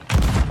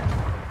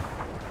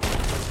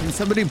Can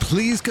somebody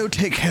please go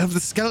take care of the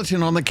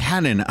skeleton on the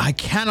cannon? I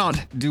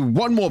cannot do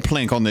one more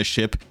plank on this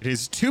ship. It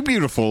is too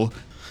beautiful.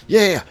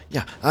 Yeah.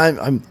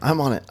 I'm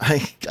on it. I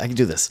can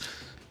do this.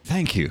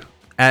 Thank you.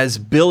 As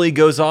Billy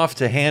goes off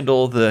to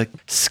handle the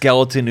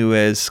skeleton who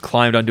has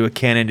climbed onto a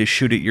cannon to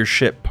shoot at your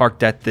ship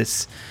parked at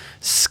this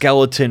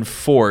skeleton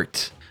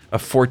fort, a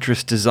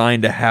fortress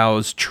designed to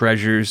house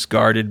treasures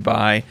guarded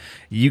by,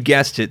 you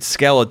guessed it,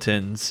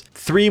 skeletons.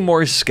 3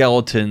 more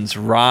skeletons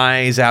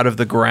rise out of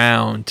the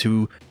ground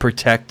to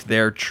protect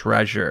their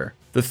treasure.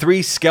 The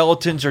 3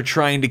 skeletons are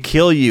trying to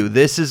kill you.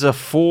 This is a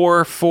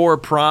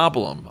 4-4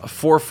 problem. A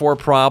 4-4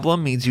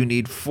 problem means you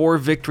need 4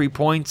 victory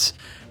points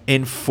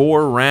in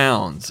 4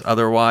 rounds.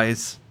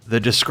 Otherwise, the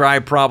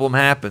described problem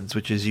happens,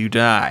 which is you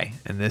die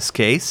in this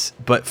case.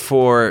 But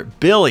for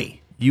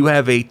Billy, you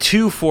have a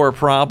 2-4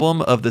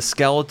 problem of the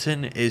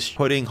skeleton is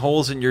putting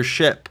holes in your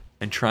ship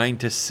and trying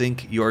to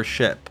sink your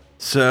ship.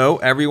 So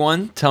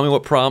everyone, tell me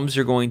what problems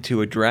you're going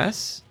to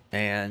address,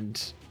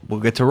 and we'll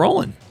get to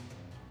rolling.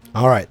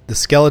 All right, the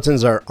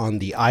skeletons are on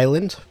the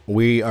island.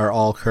 We are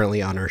all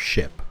currently on our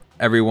ship.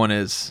 Everyone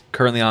is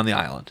currently on the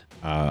island.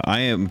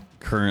 I am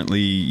currently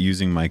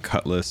using my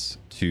cutlass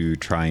to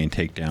try and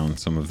take down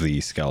some of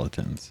the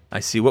skeletons. I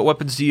see. What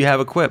weapons do you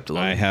have equipped?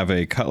 I have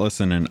a cutlass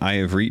and an Eye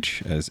of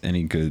Reach, as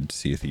any good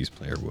Sea of Thieves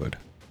player would.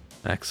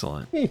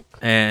 Excellent.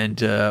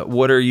 And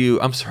what are you...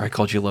 I'm sorry, I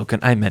called you Loken.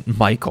 I meant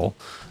Michael.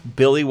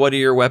 Billy, what are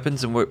your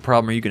weapons and what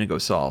problem are you going to go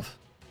solve?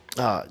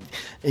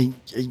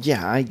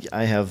 Yeah,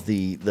 I have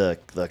the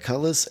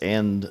cutlass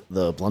and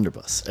the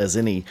blunderbuss, as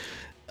any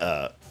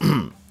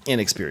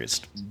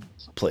inexperienced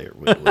player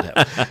would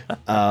have.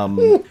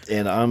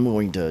 And I'm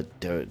going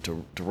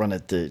to run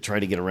at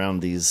try to get around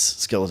these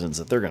skeletons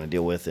that they're going to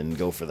deal with and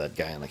go for that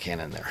guy on the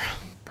cannon there.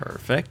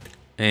 Perfect.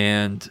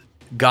 And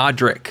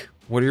Godric,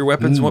 what are your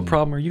weapons and what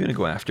problem are you going to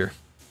go after?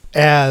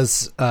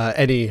 As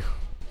any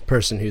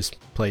person who's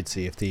played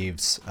Sea of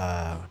Thieves,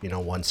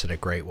 once in a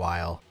great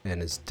while,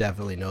 and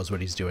definitely knows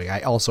what he's doing,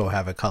 I also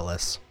have a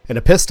cutlass and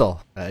a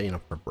pistol,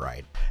 for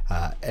Bride.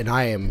 And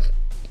I am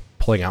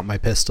pulling out my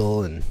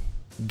pistol and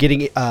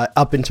getting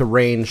up into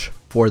range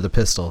for the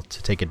pistol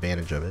to take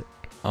advantage of it.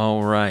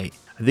 All right.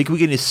 I think we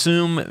can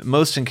assume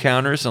most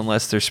encounters,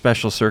 unless there's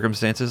special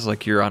circumstances,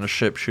 like you're on a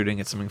ship shooting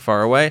at something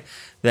far away,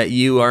 that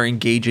you are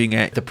engaging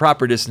at the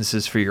proper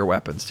distances for your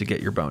weapons to get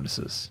your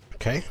bonuses.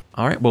 Okay.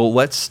 All right. Well,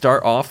 let's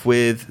start off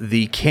with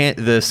the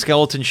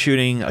skeleton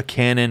shooting a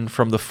cannon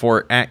from the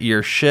fort at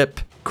your ship.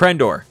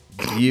 Krendor,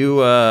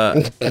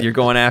 you're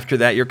going after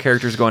that. Your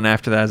character's going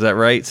after that. Is that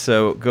right?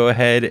 So go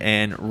ahead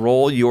and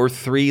roll your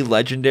 3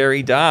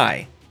 legendary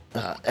die.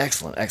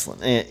 Excellent.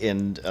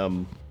 And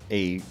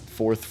a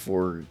 4th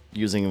for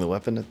using the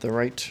weapon at the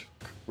right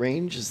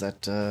range. Is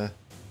that?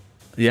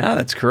 Yeah,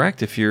 that's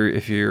correct. If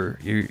we're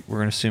going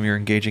to assume you're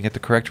engaging at the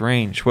correct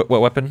range. What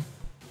weapon?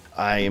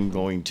 I am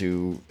going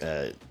to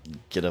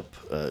get up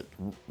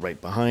right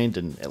behind,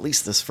 and at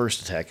least this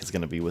first attack is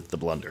going to be with the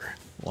blunder.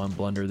 1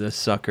 blunder, this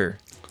sucker.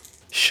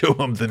 Show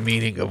him the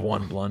meaning of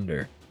 1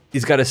 blunder.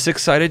 He's got a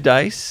 6-sided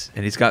dice,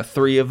 and he's got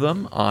 3 of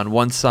them. On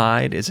one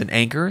side is an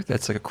anchor.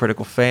 That's like a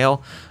critical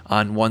fail.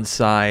 On one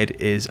side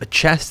is a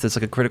chest. That's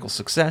like a critical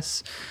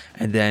success.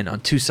 And then on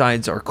 2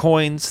 sides are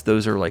coins.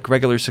 Those are like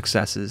regular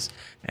successes.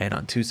 And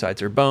on 2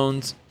 sides are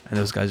bones. And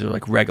those guys are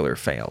like regular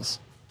fails.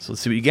 So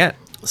let's see what you get.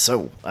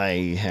 So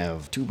I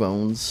have 2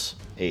 bones,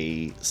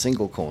 a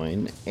single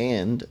coin,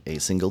 and a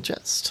single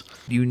chest.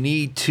 You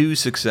need 2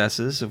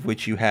 successes, of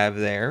which you have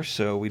there,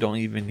 so we don't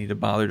even need to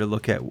bother to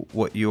look at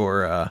what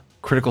your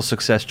critical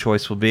success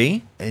choice will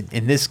be.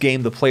 In this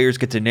game, the players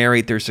get to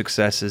narrate their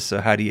successes,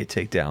 so how do you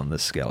take down the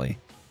Skelly?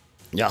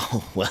 Yeah,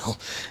 well,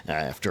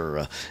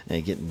 after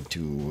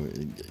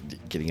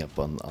getting up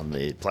on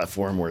the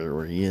platform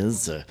where he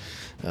is,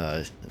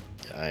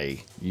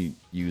 I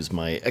use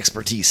my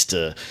expertise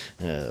to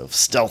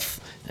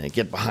stealth and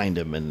get behind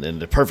him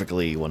and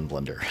perfectly 1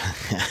 blunder.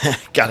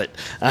 Got it.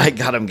 I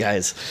got him,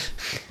 guys.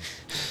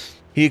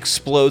 He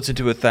explodes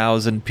into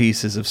 1,000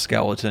 pieces of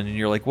skeleton, and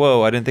you're like,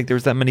 whoa, I didn't think there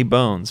was that many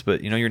bones,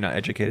 but you're not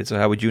educated, so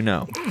how would you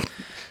know?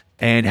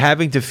 And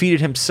having defeated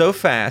him so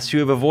fast, you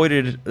have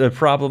avoided the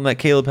problem that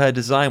Caleb had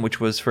designed, which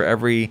was for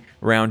every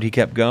round he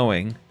kept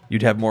going,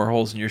 you'd have more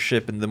holes in your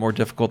ship, and the more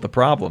difficult the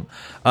problem.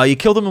 You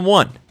killed him in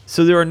 1.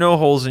 So there are no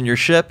holes in your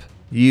ship.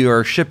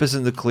 Your ship is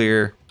in the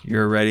clear.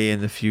 You're ready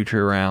in the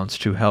future rounds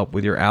to help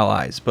with your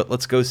allies. But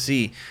let's go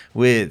see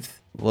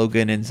with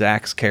Logan and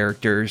Zach's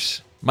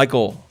characters.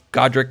 Michael,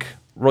 Godric,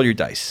 roll your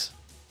dice.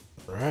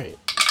 All right.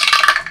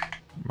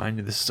 Mind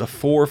you, this is a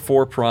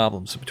 4-4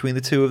 problem. So between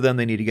the 2 of them,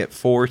 they need to get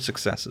 4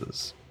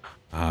 successes.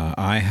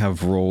 I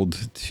have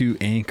rolled 2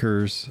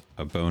 anchors,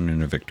 a bone,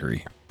 and a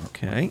victory.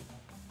 Okay.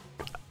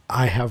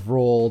 I have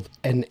rolled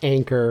an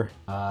anchor,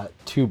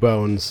 2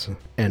 bones,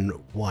 and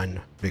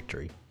 1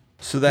 victory.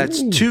 So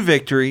that's 2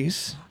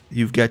 victories.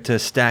 You've got to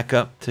stack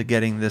up to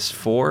getting this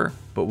 4,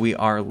 but we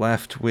are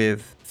left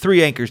with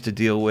 3 anchors to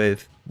deal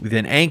with. With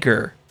an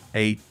anchor,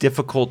 a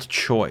difficult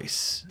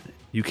choice.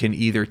 You can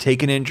either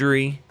take an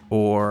injury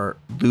or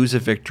lose a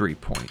victory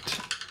point.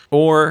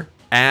 Or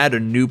add a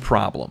new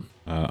problem.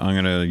 I'm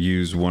going to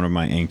use one of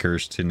my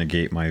anchors to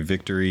negate my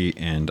victory,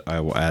 and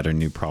I will add a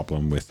new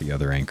problem with the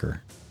other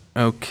anchor.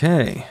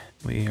 Okay.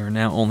 We are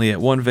now only at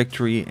one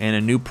victory and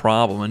a new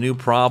problem. A new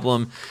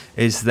problem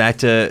is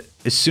that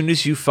as soon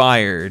as you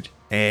fired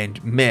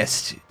and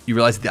missed, you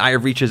realize the Eye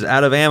of Reach is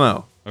out of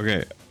ammo.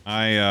 Okay,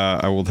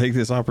 I will take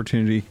this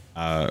opportunity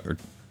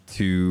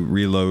to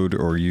reload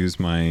or use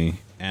my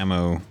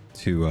ammo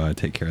to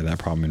take care of that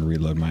problem and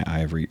reload my Eye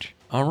of Reach.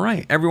 All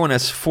right. Everyone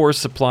has 4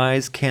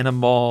 supplies,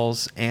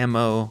 cannonballs,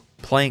 ammo,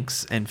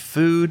 planks, and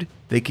food.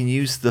 They can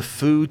use the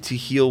food to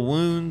heal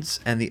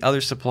wounds and the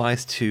other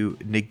supplies to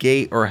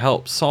negate or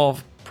help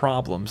solve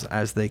problems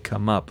as they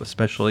come up,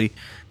 especially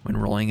when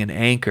rolling an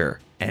anchor.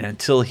 And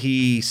until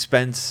he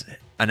spends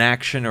an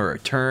action or a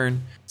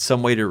turn,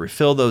 some way to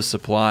refill those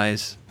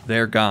supplies,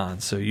 they're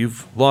gone. So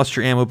you've lost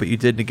your ammo, but you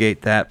did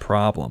negate that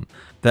problem.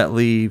 That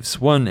leaves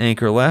 1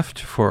 anchor left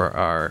for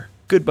our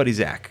good buddy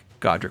Zach.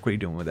 Godric, what are you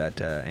doing with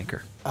that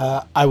anchor?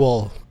 I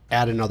will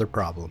add another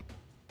problem.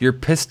 Your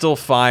pistol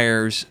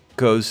fires,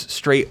 goes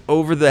straight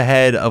over the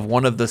head of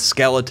one of the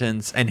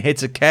skeletons and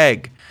hits a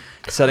keg,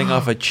 setting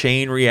off a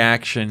chain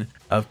reaction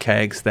of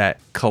kegs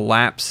that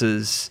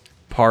collapses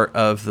part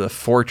of the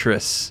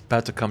fortress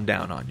about to come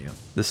down on you.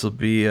 This will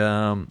be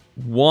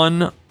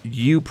 1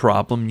 U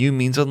problem. U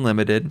means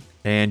unlimited,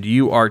 and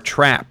you are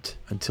trapped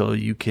until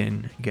you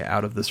can get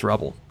out of this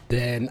rubble.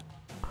 Then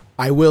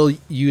I will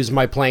use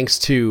my planks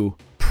to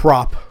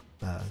prop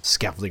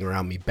scaffolding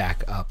around me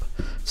back up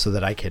so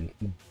that I can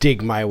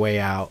dig my way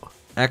out.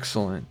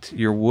 Excellent.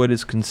 Your wood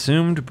is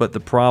consumed, but the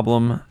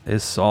problem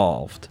is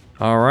solved.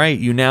 All right,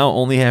 you now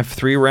only have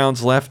 3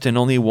 rounds left and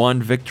only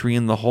 1 victory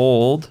in the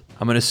hold.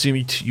 I'm going to assume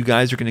you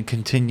guys are going to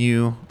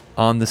continue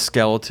on the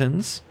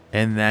skeletons,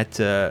 and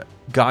that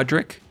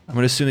Godric, I'm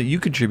going to assume that you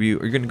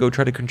contribute, or you're going to go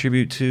try to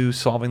contribute to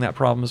solving that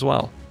problem as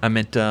well. I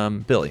meant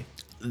Billy.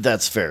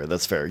 That's fair.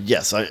 That's fair.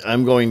 Yes,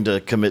 I'm going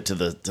to commit to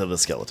the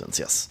skeletons.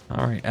 Yes.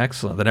 All right,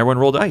 excellent. Then everyone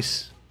roll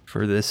dice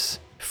for this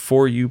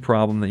 4U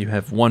problem that you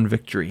have 1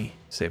 victory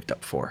saved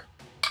up for.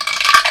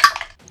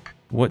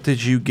 What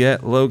did you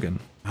get, Logan?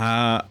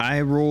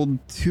 I rolled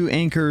 2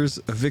 anchors,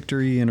 a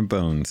victory, and a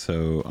bone.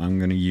 So I'm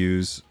going to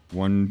use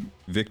 1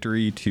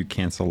 victory to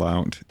cancel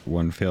out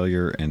 1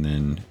 failure and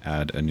then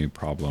add a new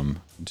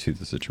problem to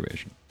the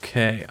situation.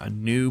 Okay, a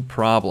new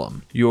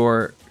problem.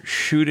 Your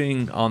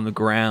shooting on the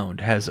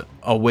ground has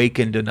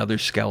awakened another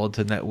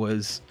skeleton that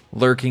was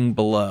lurking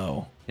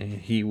below. And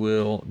he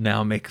will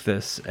now make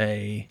this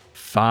a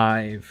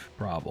 5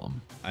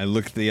 problem. I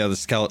look at the other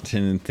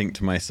skeleton and think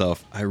to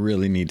myself, I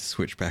really need to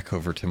switch back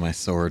over to my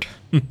sword.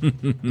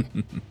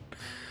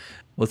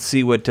 Let's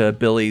see what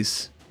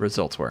Billy's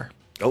results were.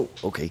 Oh,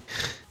 okay.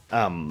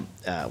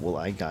 Well,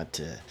 I got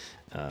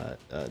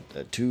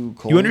 2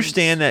 coins. You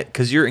understand that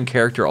because you're in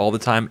character all the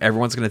time,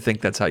 everyone's going to think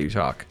that's how you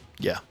talk.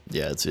 Yeah,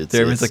 it's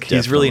Everyone's like,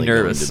 he's really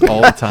definitely nervous going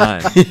all the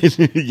time.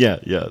 yeah,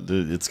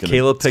 it's gonna.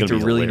 Caleb it's gonna picked a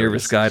be really hilarious.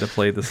 nervous guy to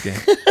play this game.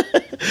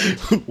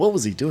 What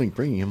was he doing,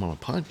 bringing him on a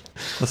pod?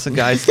 Listen,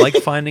 guys, like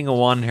Finding a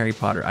Wand in Harry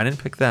Potter. I didn't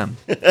pick them.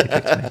 They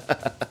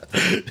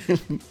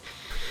picked me.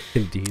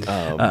 Indeed.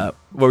 What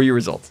were your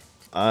results?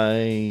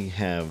 I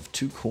have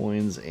 2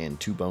 coins and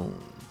 2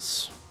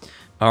 bones.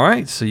 All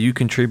right, so you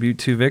contribute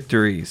 2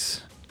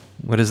 victories.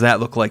 What does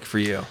that look like for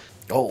you?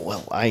 Oh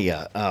well,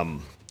 I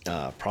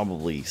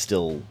probably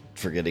still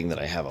forgetting that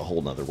I have a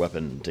whole nother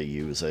weapon to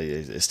use.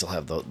 I still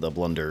have the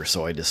blunder,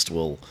 so I just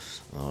will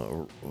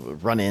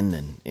run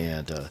in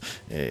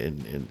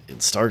and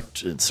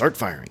start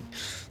firing.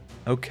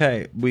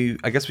 Okay,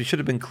 I guess we should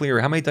have been clear.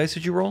 How many dice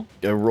did you roll?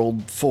 I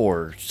rolled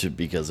 4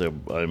 because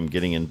I'm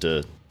getting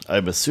into.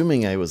 I'm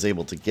assuming I was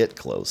able to get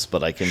close,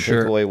 but I can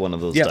Sure. take away one of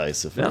those Yep.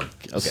 dice if. Yep.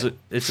 Okay.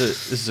 This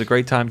is a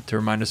great time to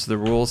remind us of the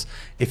rules.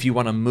 If you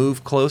want to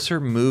move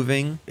closer,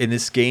 moving in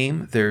this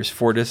game, there's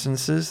 4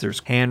 distances.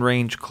 There's hand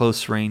range,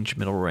 close range,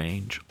 middle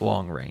range,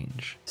 long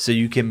range. So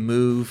you can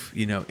move,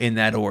 in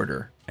that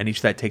order, and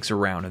each that takes a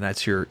round, and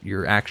that's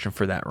your action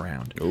for that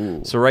round.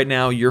 Ooh. So right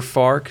now you're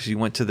far because you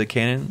went to the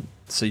cannon,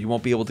 so you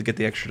won't be able to get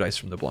the extra dice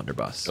from the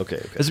blunderbuss.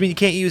 Okay. Doesn't mean you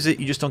can't use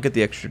it. You just don't get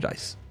the extra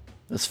dice.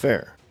 That's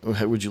fair.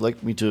 Would you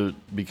like me to?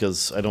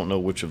 Because I don't know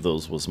which of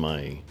those was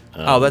my.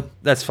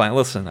 That's fine.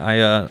 Listen,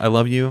 I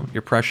love you.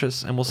 You're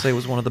precious, and we'll say it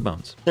was one of the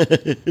bones.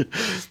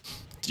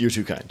 You're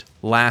too kind.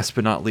 Last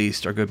but not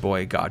least, our good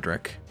boy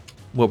Godric.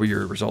 What were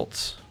your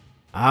results?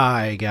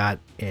 I got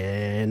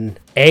an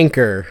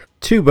anchor,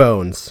 2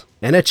 bones,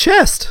 and a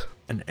chest.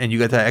 And you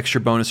got that extra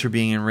bonus for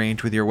being in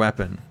range with your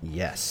weapon.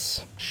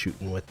 Yes,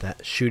 shooting with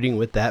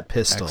that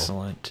pistol.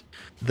 Excellent.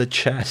 The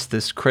chest,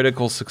 this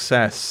critical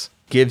success,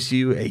 gives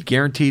you a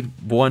guaranteed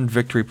 1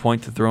 victory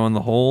point to throw in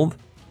the hold,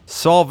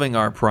 solving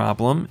our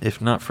problem. If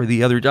not for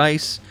the other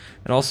dice,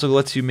 it also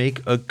lets you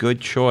make a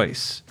good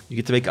choice. You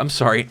get to make,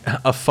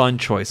 a fun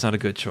choice, not a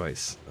good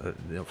choice.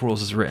 The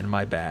rules is written,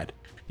 my bad.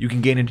 You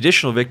can gain an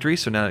additional victory,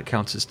 so now it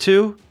counts as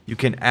 2. You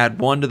can add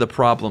 1 to the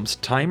problem's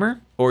timer,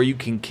 or you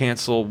can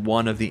cancel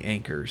 1 of the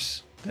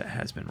anchors that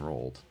has been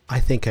rolled. I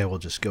think I will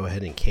just go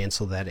ahead and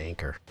cancel that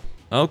anchor.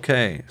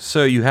 Okay,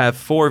 so you have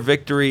 4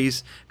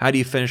 victories. How do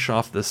you finish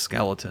off the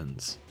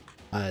skeletons?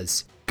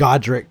 As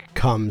Godric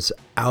comes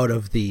out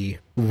of the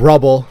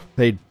rubble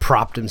they'd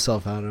propped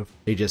himself out of,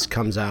 he just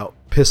comes out,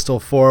 pistol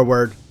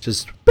forward,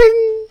 just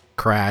bing,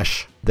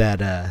 crash.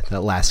 That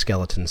last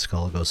skeleton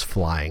skull goes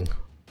flying.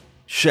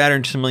 Shattered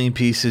into a million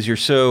pieces. You're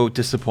so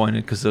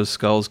disappointed because those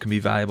skulls can be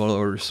valuable to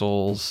Order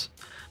Souls,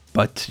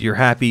 but you're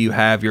happy you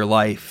have your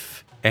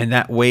life. And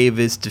that wave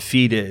is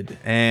defeated.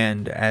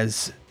 And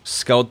as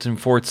skeleton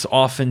forts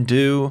often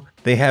do,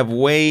 they have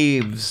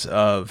waves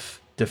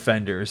of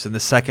defenders, and the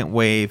second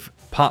wave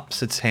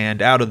pops its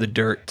hand out of the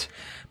dirt.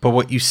 But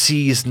what you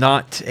see is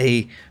not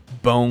a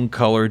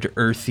bone-colored,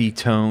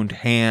 earthy-toned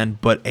hand,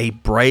 but a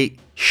bright,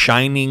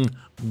 shining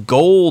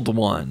gold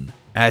one,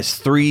 as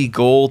 3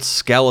 gold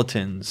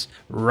skeletons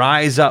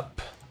rise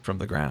up from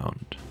the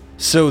ground.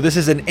 So this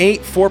is an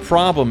 8-4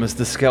 problem, as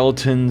the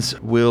skeletons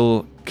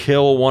will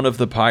kill one of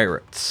the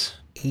pirates.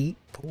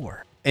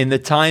 8-4. In the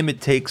time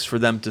it takes for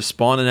them to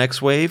spawn the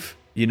next wave,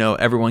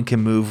 everyone can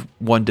move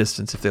 1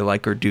 distance if they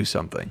like or do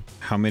something.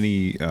 How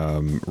many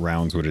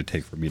rounds would it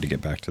take for me to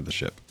get back to the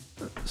ship?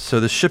 So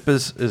the ship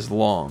is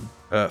long,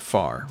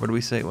 far. What did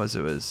we say it was?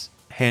 It was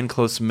hand,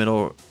 close,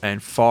 middle,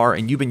 and far.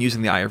 And you've been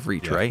using the Eye of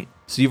Reach, right?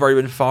 So you've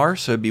already been far,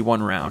 so it'd be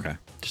 1 round. Okay.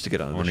 Just to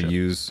get on I the want ship. to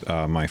use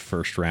my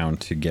first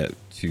round to get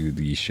to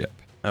the ship.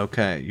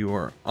 Okay, you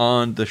are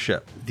on the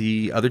ship.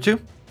 The other 2?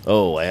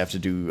 Oh, I have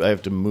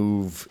to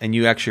move. And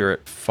you actually are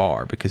at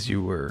far because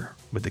you were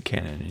with the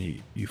cannon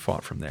and you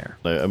fought from there.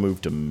 I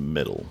moved to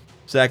middle.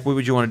 Zach, what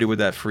would you want to do with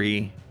that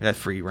free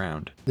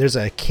round? There's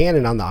a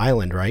cannon on the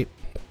island, right?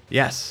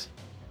 Yes.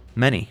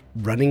 Many.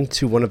 Running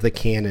to one of the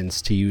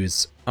cannons to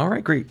use. All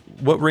right, great.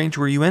 What range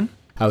were you in?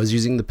 I was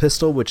using the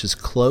pistol, which is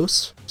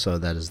close, so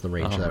that is the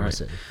range that I was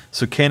in.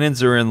 So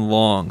cannons are in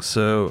long,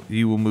 so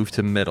you will move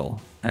to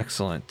middle.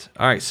 Excellent.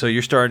 All right, so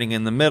you're starting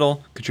in the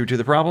middle. Contribute to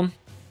the problem?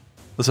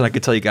 Listen, I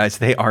can tell you guys,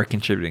 they are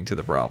contributing to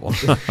the problem.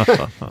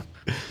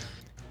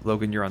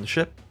 Logan, you're on the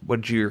ship.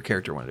 What did your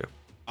character want to do?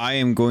 I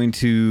am going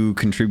to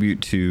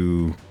contribute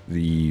to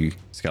the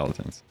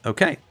skeletons.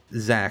 Okay.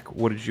 Zach,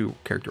 what did your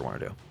character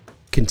want to do?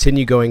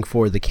 Continue going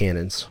for the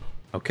cannons.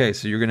 Okay,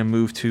 so you're going to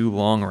move to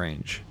long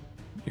range.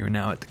 You're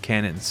now at the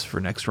cannons for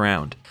next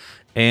round.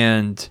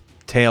 And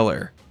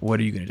Taylor, what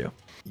are you going to do?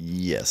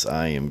 Yes,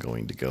 I am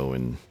going to go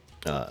and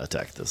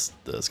attack the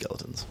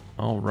skeletons.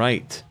 All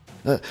right.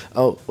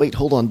 Oh, wait,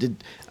 hold on.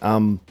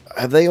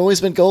 Have they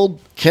always been gold?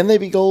 Can they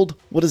be gold?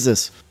 What is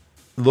this?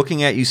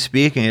 Looking at you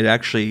speaking, it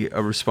actually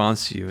a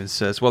response to you and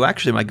says, "Well,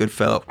 actually, my good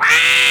fellow."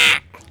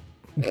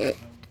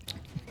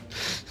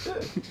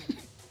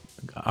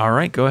 All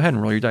right, go ahead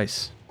and roll your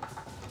dice.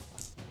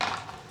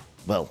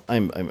 Well,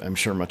 I'm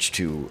sure much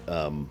to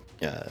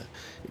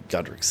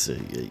Godric's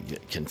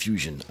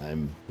confusion.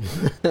 I'm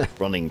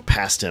running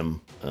past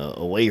him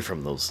away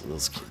from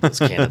those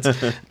cannons.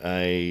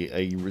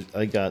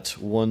 I got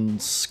 1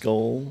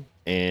 skull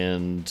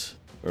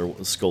or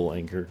skull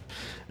anchor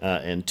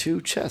and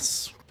 2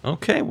 chests.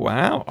 Okay,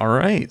 wow. All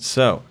right.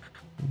 So,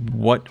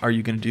 what are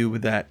you going to do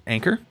with that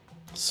anchor?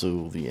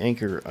 So the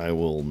anchor I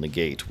will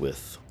negate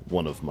with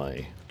one of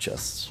my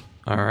chests.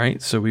 All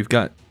right. So we've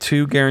got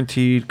 2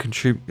 guaranteed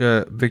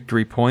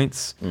victory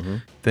points. Mm-hmm.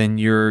 Then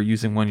you're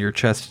using one of your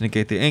chests to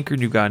negate the anchor,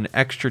 and you've got an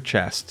extra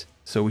chest.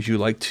 So would you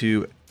like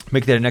to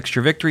make that an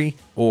extra victory,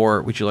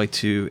 or would you like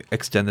to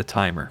extend the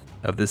timer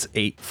of this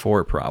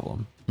 8-4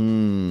 problem?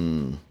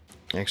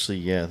 Actually,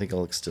 yeah, I think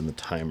I'll extend the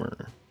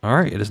timer. All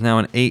right. It is now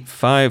an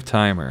 8-5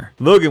 timer.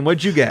 Logan,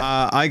 what'd you get?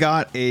 I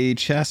got a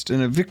chest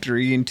and a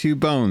victory and 2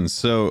 bones.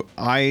 So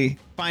I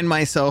find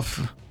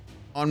myself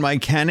on my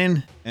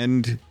cannon,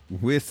 and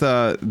with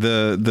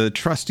the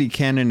trusty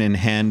cannon in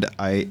hand,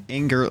 I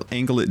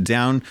angle it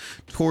down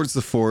towards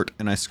the fort,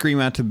 and I scream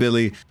out to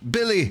Billy,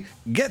 "Billy,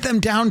 get them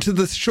down to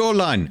the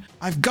shoreline.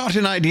 I've got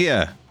an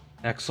idea."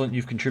 Excellent.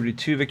 You've contributed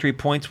 2 victory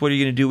points. What are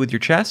you going to do with your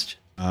chest?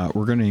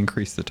 We're going to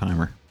increase the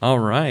timer. All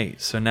right.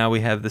 So now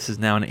this is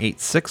now an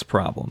 8-6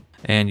 problem,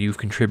 and you've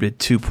contributed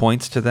 2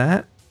 points to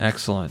that.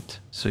 Excellent.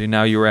 So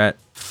now you're at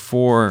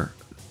 4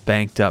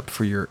 banked up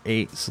for your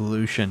 8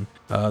 solution.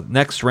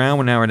 Next round,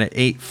 we're now in an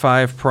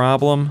 8-5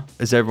 problem.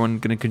 Is everyone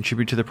going to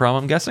contribute to the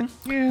problem, I'm guessing?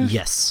 Yeah.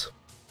 Yes.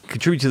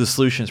 Contribute to the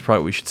solution is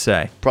probably what we should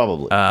say.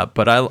 Probably.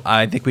 But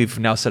I think we've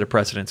now set a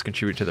precedent to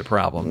contribute to the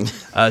problem.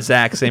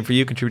 Zach, same for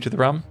you. Contribute to the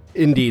problem?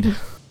 Indeed.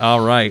 All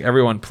right.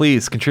 Everyone,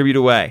 please contribute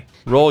away.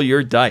 Roll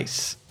your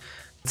dice.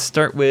 Let's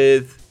start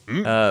with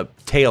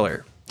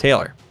Taylor.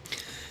 Taylor,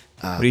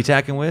 what are you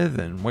attacking with,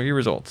 and what are your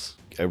results?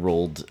 I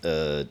rolled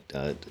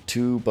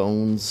 2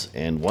 bones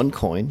and 1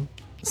 coin.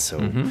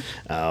 So,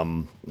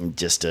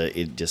 just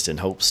in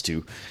hopes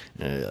to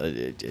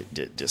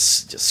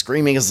just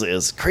screaming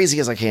as crazy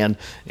as I can,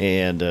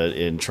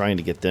 and trying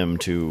to get them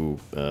to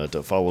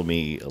follow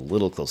me a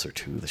little closer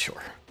to the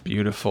shore.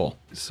 Beautiful.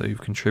 So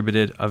you've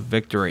contributed a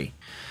victory.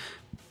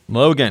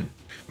 Logan.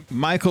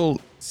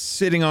 Michael,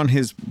 sitting on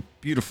his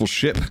beautiful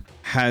ship,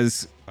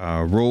 has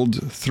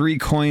rolled 3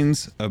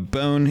 coins, a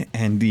bone,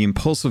 and the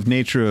impulsive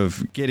nature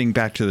of getting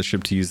back to the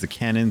ship to use the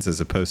cannons as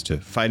opposed to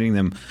fighting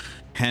them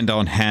hand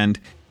on hand,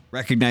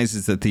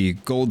 recognizes that the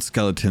gold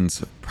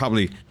skeletons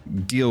probably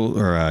deal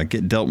or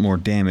get dealt more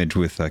damage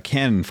with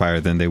cannon fire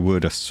than they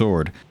would a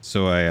sword.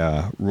 So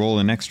I roll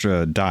an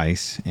extra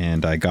dice,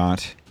 and I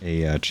got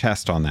a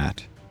chest on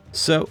that.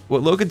 So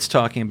what Logan's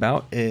talking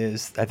about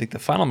is, I think, the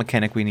final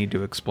mechanic we need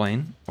to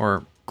explain,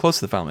 or close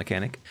to the final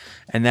mechanic,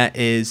 and that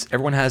is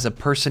everyone has a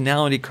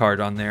personality card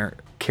on their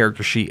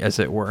character sheet, as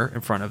it were,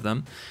 in front of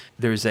them.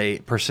 There's a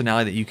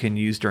personality that you can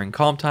use during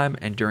calm time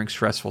and during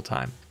stressful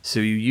time. So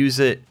you use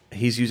it.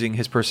 He's using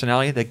his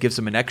personality that gives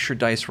him an extra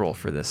dice roll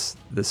for this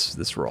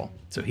roll.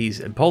 So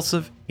he's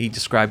impulsive. He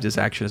described his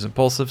action as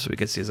impulsive, so he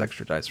gets his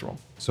extra dice roll.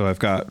 So I've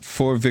got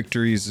 4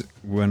 victories,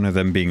 one of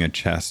them being a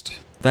chest.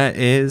 That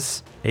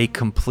is a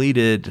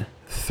completed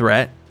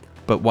threat.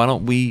 But why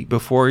don't we,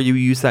 before you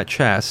use that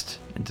chest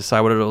and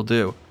decide what it'll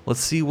do,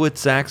 let's see what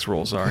Zach's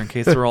rolls are in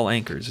case they're all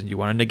anchors and you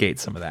want to negate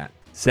some of that.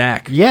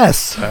 Zach.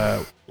 Yes.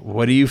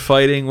 What are you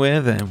fighting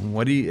with, and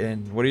what are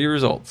your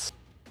results?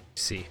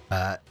 See,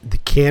 the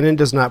cannon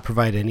does not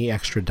provide any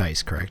extra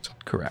dice, correct?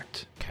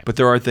 Correct. Okay. But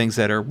there are things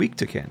that are weak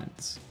to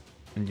cannons,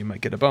 and you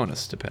might get a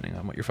bonus depending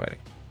on what you're fighting.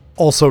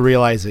 Also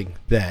realizing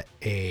that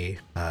a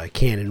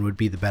cannon would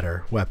be the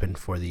better weapon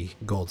for the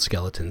gold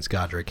skeletons,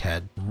 Godric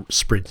had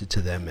sprinted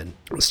to them and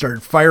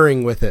started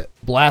firing with it,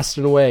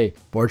 blasting away.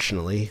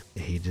 Fortunately,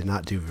 he did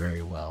not do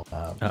very well.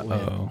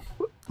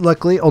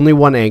 Luckily, only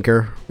 1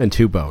 anchor and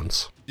 2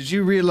 bones. Did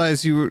you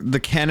realize the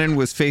cannon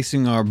was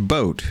facing our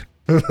boat?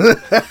 You're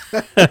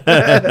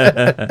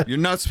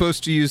not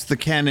supposed to use the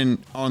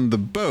cannon on the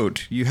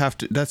boat. You have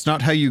to. That's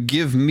not how you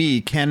give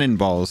me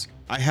cannonballs.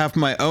 I have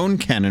my own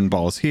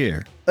cannonballs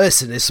here.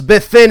 Listen, it's a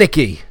bit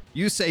finicky.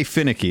 You say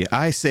finicky,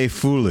 I say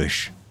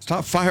foolish.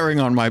 Stop firing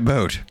on my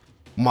boat.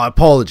 My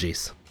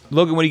apologies.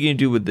 Logan, what are you going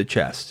to do with the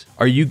chest?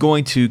 Are you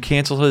going to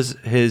cancel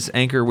his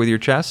anchor with your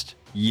chest?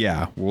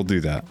 Yeah, we'll do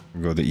that.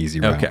 We'll go the easy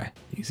route. Okay,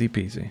 easy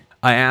peasy.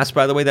 I asked,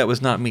 by the way, that was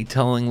not me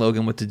telling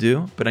Logan what to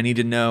do, but I need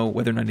to know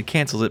whether or not he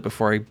cancels it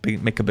before I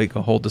make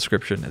a whole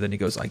description. And then he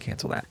goes, I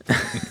cancel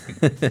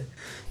that.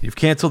 You've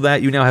canceled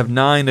that. You now have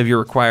 9 of your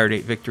required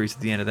 8 victories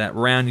at the end of that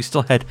round. You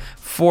still had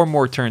 4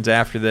 more turns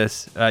after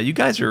this. You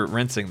guys are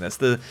rinsing this.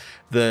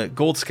 The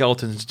gold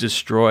skeleton's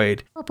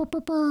destroyed.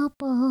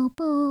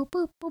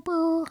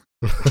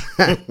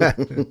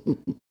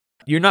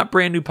 You're not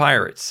brand new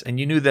pirates, and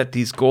you knew that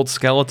these gold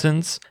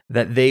skeletons,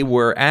 that they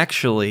were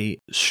actually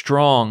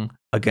strong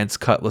against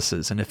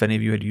cutlasses. And if any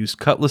of you had used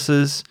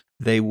cutlasses,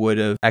 they would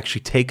have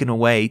actually taken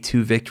away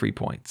 2 victory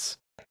points.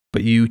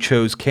 But you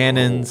chose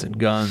cannons and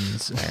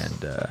guns,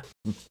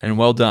 and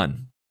well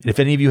done. If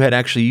any of you had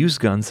actually used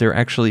guns, they're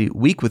actually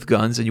weak with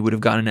guns, and you would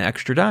have gotten an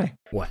extra die.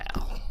 Wow.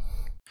 All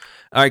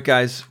right,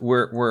 guys,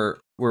 we're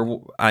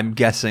I'm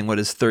guessing what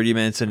is 30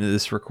 minutes into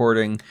this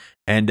recording,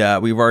 and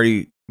we've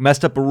already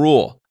messed up a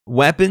rule.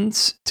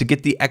 Weapons, to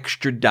get the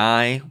extra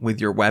die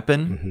with your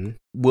weapon,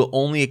 will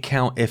only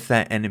account if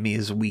that enemy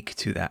is weak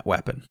to that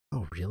weapon.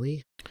 Oh,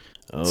 really?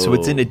 Oh. So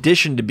it's in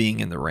addition to being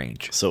in the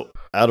range. So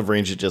out of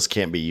range, it just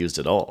can't be used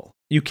at all.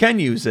 You can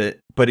use it,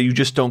 but you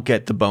just don't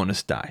get the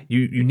bonus die.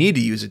 You need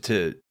to use it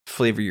to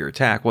flavor your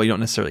attack. Well, you don't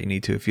necessarily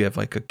need to if you have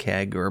like a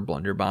keg or a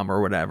blunder bomb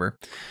or whatever.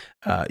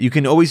 You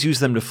can always use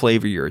them to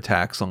flavor your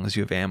attack as long as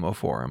you have ammo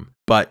for them.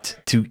 But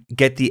to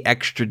get the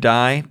extra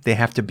die, they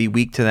have to be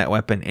weak to that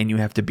weapon and you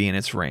have to be in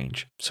its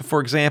range. So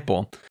for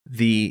example,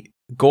 the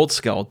gold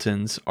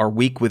skeletons are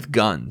weak with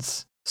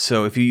guns.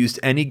 So if you used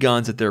any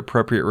guns at their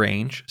appropriate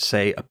range,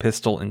 say a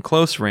pistol in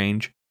close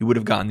range, you would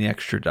have gotten the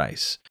extra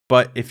dice.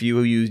 But if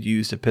you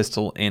used a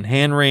pistol in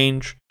hand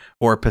range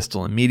or a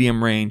pistol in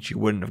medium range, you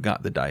wouldn't have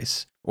got the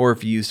dice. Or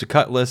if you used a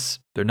cutlass,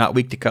 they're not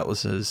weak to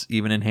cutlasses,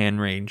 even in hand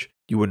range,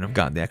 you wouldn't have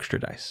gotten the extra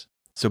dice.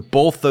 So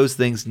both those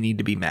things need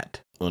to be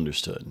met.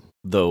 Understood.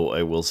 Though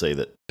I will say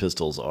that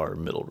pistols are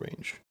middle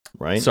range,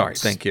 right? Sorry,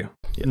 thank you.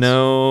 Yes.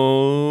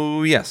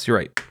 No, yes, you're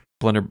right.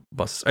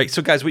 Blunderbuss. All right,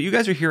 so guys, what you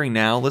guys are hearing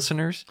now,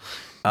 listeners,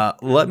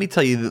 let me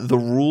tell you the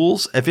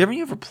rules. Have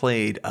you ever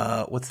played,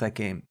 what's that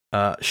game?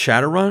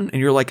 Shadowrun? And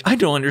you're like, I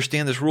don't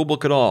understand this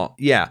rulebook at all.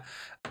 Yeah.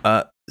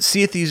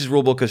 Sea of Thieves'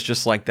 rulebook is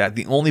just like that.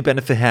 The only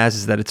benefit it has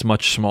is that it's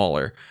much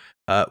smaller.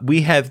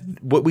 We have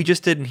what we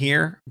just did in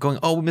here going,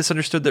 oh, we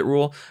misunderstood that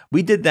rule.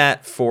 We did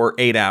that for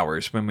 8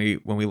 hours when we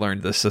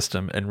learned the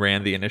system and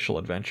ran the initial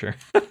adventure.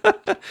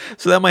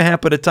 So that might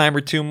happen a time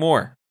or two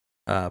more.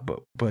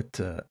 But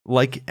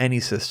like any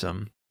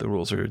system, the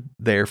rules are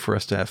there for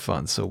us to have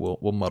fun. So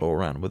we'll muddle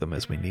around with them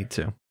as we need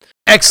to.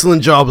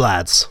 Excellent job,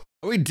 lads.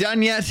 Are we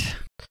done yet?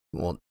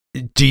 Well,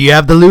 do you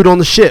have the loot on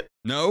the ship?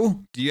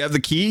 No? Do you have the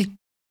key?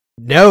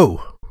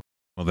 No.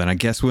 Well, then I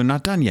guess we're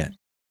not done yet.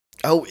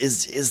 Oh,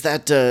 is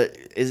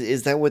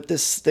that what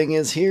this thing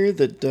is here?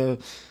 That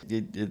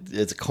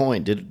it's a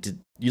coin. Did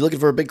you looking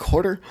for a big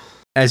quarter?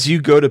 As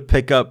you go to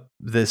pick up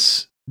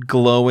this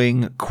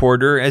glowing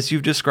quarter, as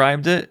you've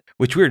described it,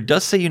 which weird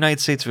does say United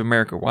States of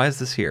America. Why is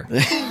this here?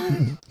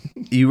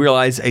 You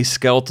realize a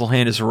skeletal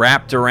hand is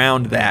wrapped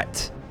around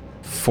that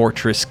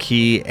fortress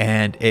key,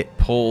 and it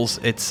pulls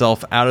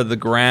itself out of the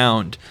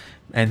ground.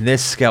 And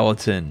this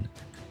skeleton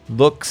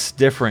looks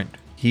different.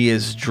 He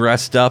is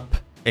dressed up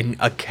in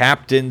a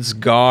captain's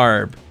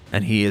garb,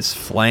 and he is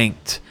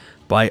flanked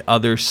by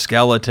other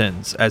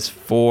skeletons as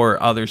 4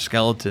 other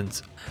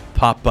skeletons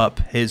pop up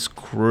his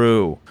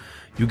crew.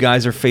 You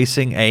guys are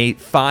facing a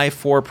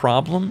 5-4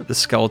 problem. The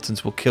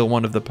skeletons will kill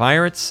one of the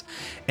pirates.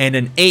 And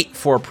an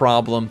 8-4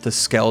 problem. The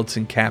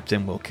skeleton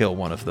captain will kill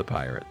one of the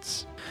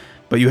pirates.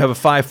 But you have a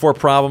 5-4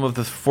 problem of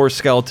the 4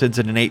 skeletons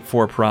and an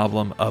 8-4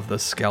 problem of the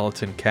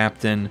skeleton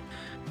captain.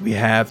 We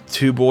have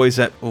 2 boys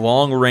at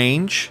long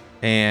range.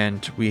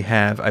 And we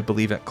have, I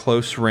believe, at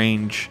close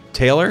range,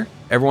 Taylor.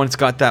 Everyone's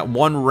got that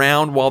 1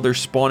 round while they're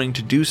spawning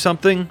to do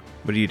something.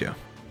 What do you do?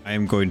 I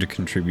am going to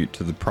contribute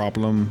to the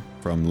problem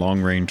from long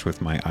range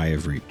with my Eye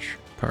of Reach.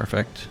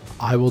 Perfect.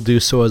 I will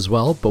do so as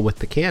well, but with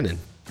the cannon.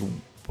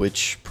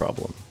 Which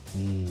problem?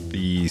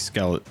 The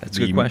skeleton. That's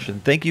a good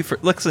question. Thank you for...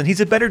 Listen,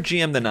 he's a better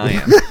GM than I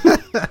am.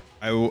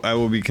 I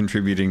will be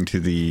contributing to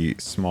the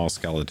small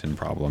skeleton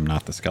problem,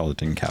 not the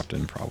skeleton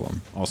captain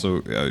problem.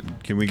 Also,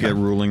 can we get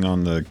ruling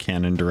on the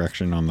cannon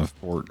direction on the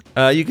fort?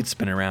 You could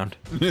spin around.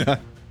 Yeah.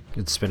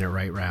 You can spin it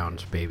right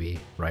round, baby.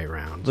 Right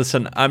round.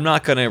 Listen, I'm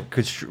not going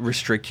to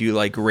restrict you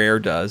like Rare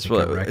does.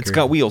 Well, it's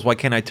got wheels. Why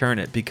can't I turn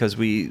it? Because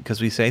we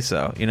say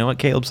so. You know what?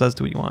 Caleb says,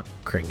 do what you want.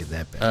 Crank it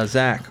that bad.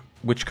 Zach,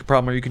 which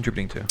problem are you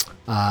contributing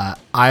to?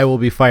 I will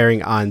be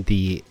firing on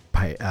the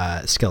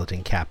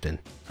skeleton captain.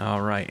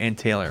 All right. And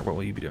Taylor, what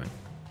will you be doing?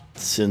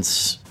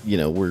 Since,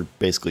 we're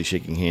basically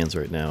shaking hands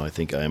right now, I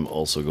think I'm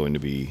also going to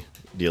be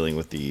dealing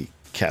with the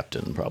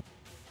captain problem.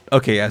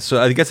 Okay, yeah, so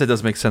I guess it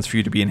does make sense for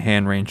you to be in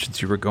hand range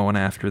since you were going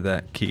after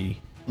that key.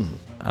 Mm-hmm.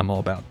 I'm all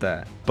about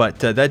that. But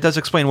that does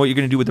explain what you're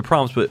going to do with the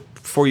problems. But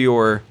for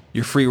your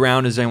free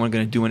round, is anyone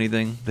going to do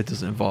anything that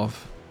doesn't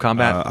involve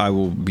combat? I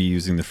will be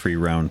using the free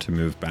round to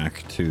move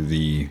back to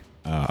the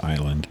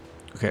island.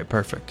 Okay,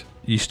 perfect.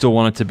 You still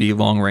want it to be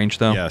long range,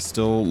 though? Yeah,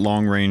 still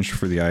long range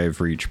for the Eye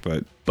of Reach,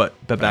 but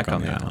back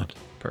on the island.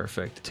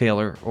 Perfect.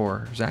 Taylor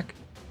or Zach?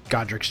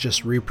 Godric's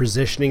just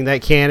repositioning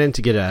that cannon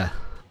to get a...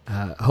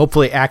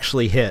 hopefully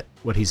actually hit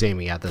what he's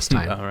aiming at this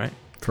time. All right.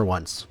 For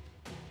once.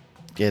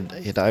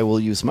 And I will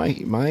use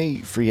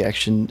my free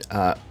action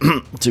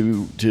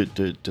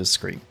to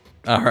scream.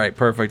 All right,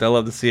 perfect. I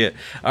love to see it.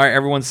 All right,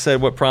 everyone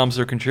said what problems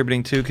they're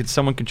contributing to. Could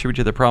someone contribute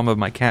to the problem of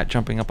my cat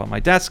jumping up on my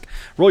desk?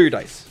 Roll your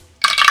dice.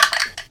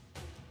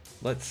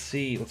 Let's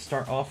see. Let's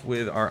start off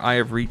with our Eye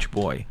of Reach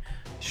boy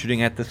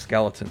shooting at the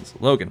skeletons.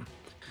 Logan,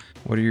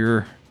 what are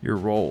your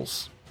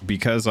rolls?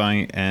 Because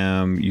I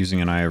am using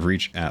an Eye of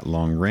Reach at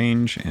long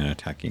range and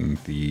attacking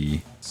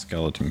the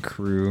skeleton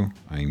crew,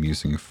 I'm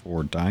using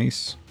 4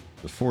 dice.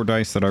 The 4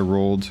 dice that I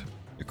rolled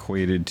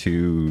equated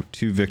to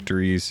 2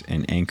 victories,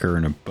 an anchor,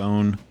 and a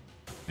bone.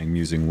 I'm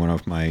using one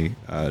of my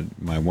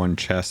my 1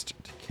 chest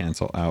to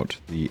cancel out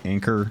the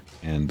anchor,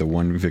 and the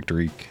 1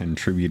 victory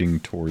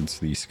contributing towards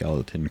the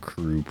skeleton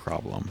crew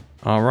problem.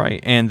 All right,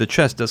 and the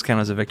chest does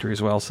count as a victory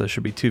as well, so there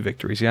should be 2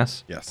 victories,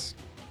 yes? Yes.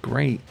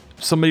 Great.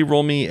 Somebody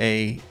roll me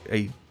a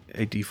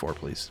D4,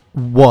 please.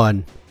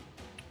 1.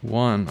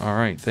 1. All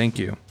right. Thank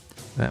you.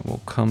 That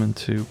will come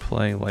into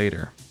play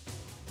later.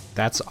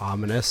 That's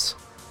ominous.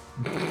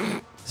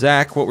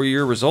 Zach, what were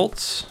your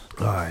results?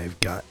 I've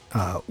got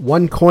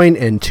 1 coin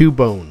and 2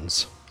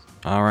 bones.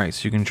 All right.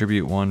 So you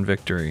contribute 1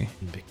 victory.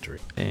 Victory.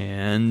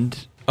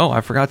 And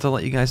I forgot to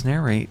let you guys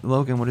narrate.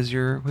 Logan, what does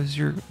your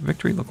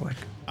victory look like?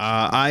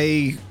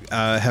 I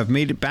have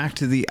made it back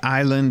to the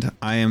island.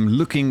 I am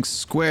looking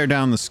square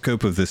down the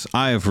scope of this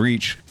Eye of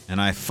Reach,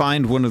 and I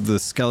find one of the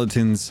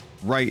skeletons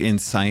right in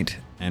sight.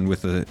 And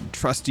with a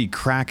trusty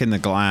crack in the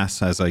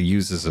glass, as I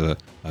use as a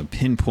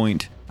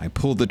pinpoint, I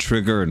pull the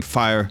trigger and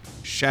fire,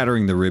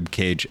 shattering the rib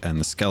cage, and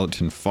the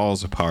skeleton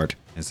falls apart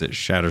as it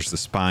shatters the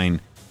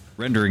spine,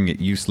 rendering it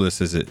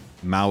useless as it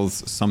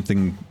mouths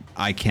something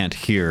I can't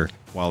hear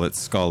while its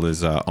skull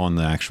is on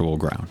the actual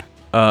ground.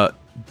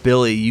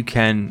 Billy, you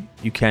can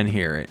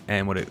hear it,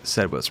 and what it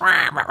said was.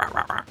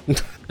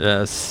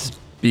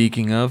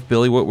 Speaking of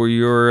Billy, what were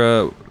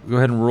your? Go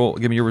ahead and roll.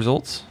 Give me your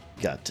results.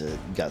 Got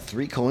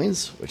 3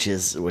 coins, which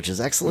is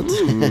excellent,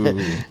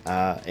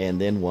 and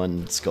then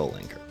 1 skull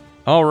anchor.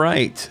 All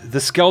right, the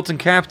skeleton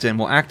captain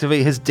will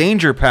activate his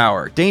danger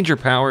power. Danger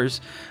powers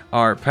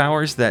are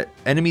powers that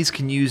enemies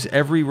can use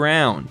every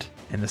round,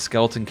 and the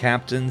skeleton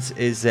captain's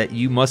is that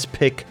you must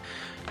pick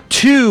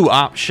 2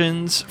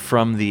 options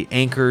from the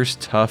anchor's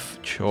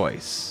tough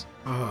choice.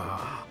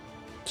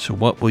 So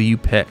what will you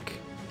pick?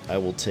 I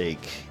will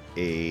take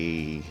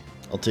a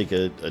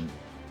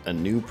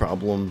new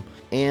problem,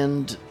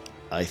 and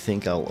I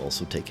think I'll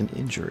also take an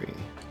injury.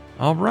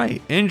 All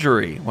right,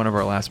 injury, one of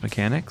our last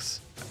mechanics.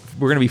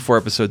 We're going to be 4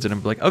 episodes in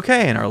and be like,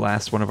 okay, and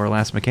one of our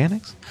last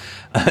mechanics.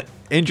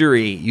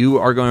 Injury, you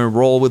are going to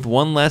roll with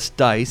 1 less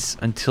dice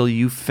until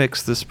you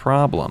fix this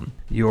problem.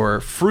 Your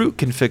fruit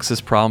can fix this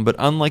problem, but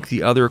unlike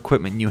the other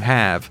equipment you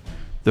have,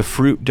 the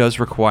fruit does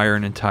require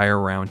an entire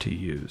round to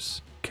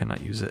use.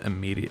 Cannot use it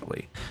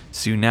immediately.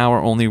 So you now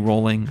are only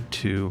rolling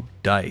 2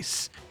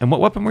 dice. And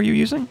what weapon were you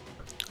using?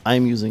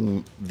 I'm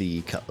using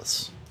the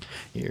cutlass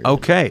here.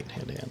 Okay.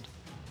 Hand to hand.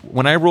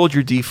 when I rolled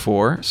your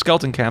d4,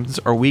 skeleton captains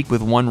are weak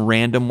with one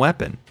random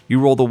weapon. You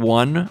rolled a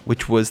 1,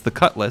 which was the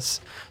cutlass.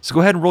 So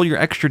go ahead and roll your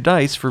extra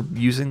dice for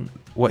using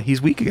what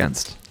he's weak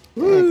against.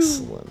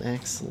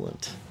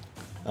 Excellent.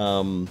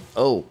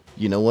 Oh,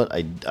 you know what?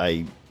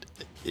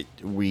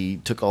 We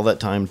took all that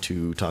time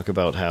to talk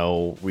about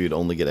how we would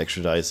only get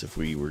extra dice if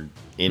we were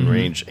in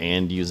range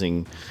and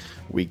using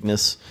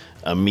weakness.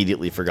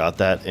 Immediately forgot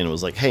that and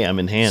was like, hey, I'm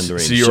in hand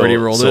range. So you already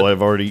rolled it? So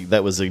I've already,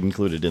 that was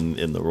included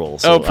in the roll.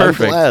 So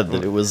perfect. I'm glad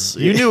that it was.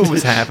 You knew it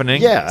was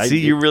happening. Yeah. See,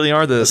 you really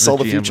are the saw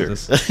the GM future.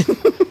 with this.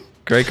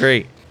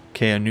 Great.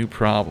 Okay, a new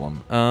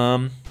problem.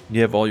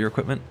 You have all your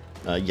equipment?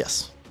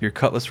 Yes. Your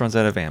cutlass runs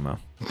out of ammo.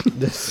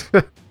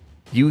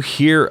 You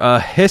hear a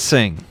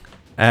hissing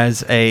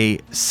as a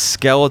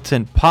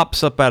skeleton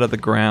pops up out of the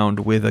ground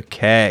with a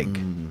keg.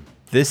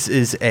 This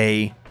is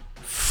a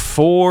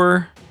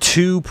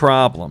 4-2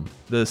 problem.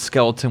 The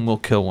skeleton will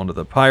kill one of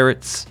the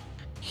pirates.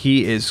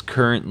 He is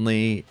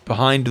currently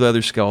behind the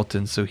other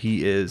skeleton, so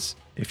he is,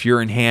 if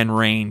you're in hand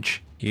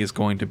range, he is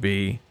going to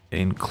be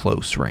in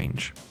close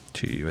range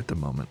to you at the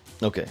moment.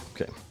 Okay.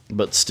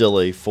 But still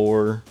a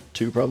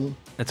 4-2 problem?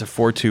 It's a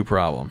 4-2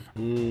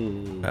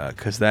 problem.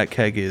 Because that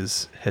keg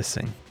is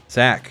hissing.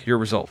 Zach, your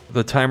result.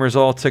 The timer's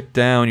all ticked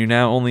down. You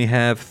now only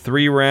have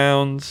 3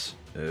 rounds.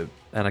 And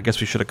I guess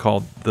we should have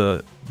called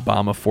the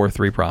bomb a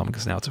 4-3 problem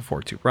because now it's a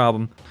 4-2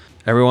 problem.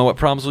 Everyone, what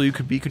problems will you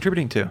be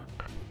contributing to?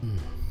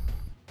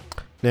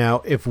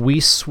 Now, if we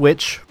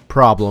switch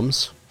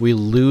problems, we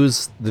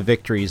lose the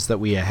victories that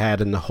we had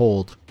in the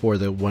hold for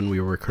the one we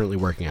were currently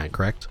working on,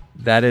 correct?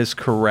 That is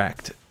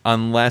correct.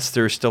 Unless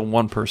there's still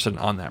one person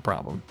on that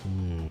problem.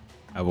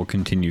 I will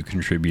continue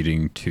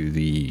contributing to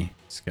the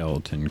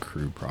skeleton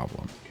crew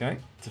problem. Okay.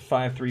 It's a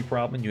 5-3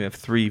 problem. You have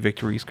 3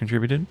 victories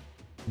contributed.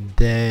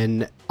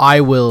 Then I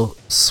will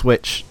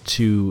switch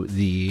to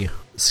the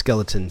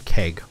skeleton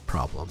keg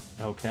problem.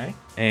 Okay.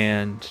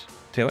 And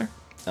Taylor?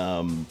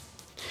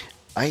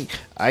 I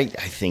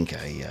think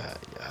I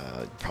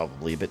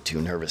probably a bit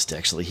too nervous to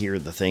actually hear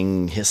the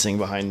thing hissing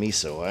behind me,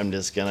 so I'm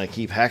just gonna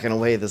keep hacking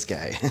away at this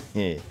guy.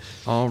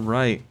 All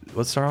right.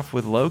 Let's start off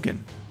with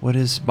Logan. What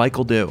does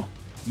Michael do?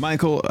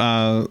 Michael,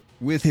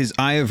 with his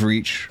Eye of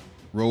Reach,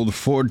 rolled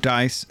 4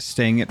 dice,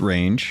 staying at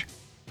range,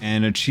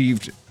 and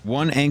achieved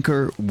 1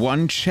 anchor,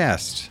 1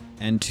 chest,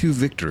 and 2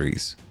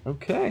 victories.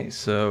 Okay,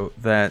 so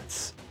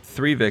that's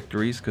 3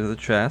 victories because of the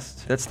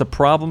chest. That's the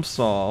problem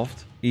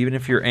solved. Even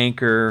if your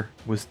anchor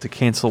was to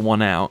cancel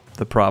 1 out,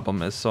 the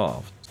problem is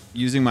solved.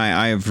 Using my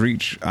Eye of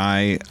Reach,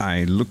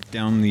 I looked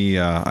down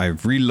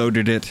I've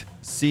reloaded it,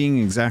 seeing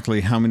exactly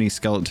how many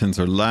skeletons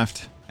are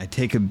left. I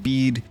take a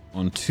bead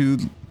on 2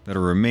 that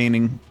are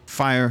remaining,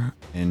 fire,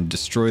 and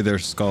destroy their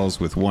skulls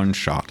with 1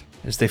 shot.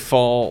 As they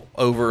fall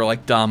over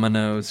like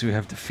dominoes, you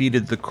have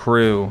defeated the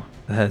crew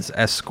that has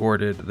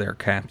escorted their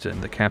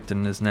captain. The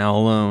captain is now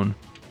alone,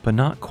 but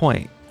not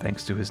quite,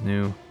 thanks to his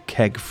new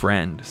keg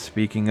friend.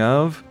 Speaking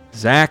of,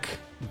 Zach,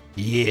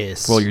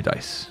 Yes. roll your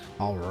dice.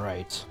 All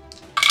right.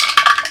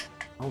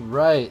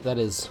 That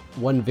is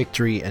 1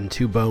 victory and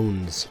 2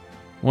 bones.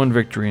 1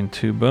 victory and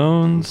 2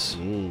 bones.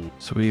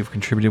 So we've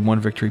contributed 1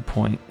 victory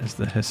point as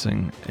the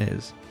hissing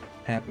is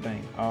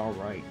happening. All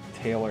right,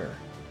 Taylor.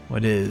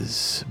 What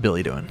is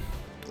Billy doing?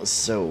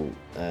 So,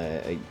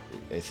 I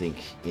think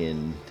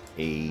in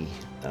a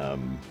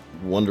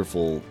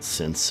wonderful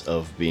sense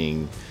of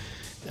being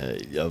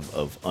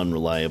of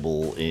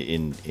unreliable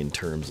in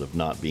terms of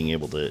not being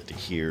able to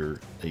hear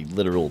a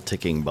literal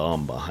ticking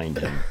bomb behind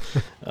him,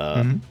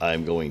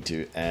 I'm going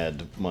to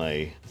add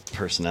my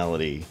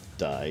personality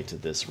die to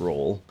this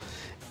roll.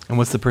 And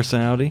what's the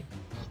personality?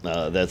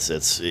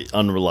 It's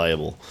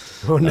unreliable.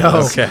 Oh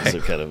no. Okay.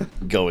 So kind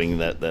of going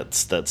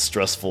that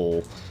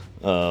stressful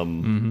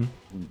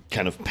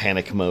kind of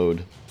panic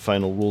mode.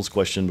 Final rules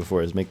question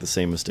before I make the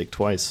same mistake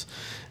twice.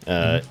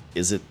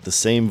 Is it the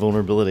same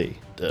vulnerability?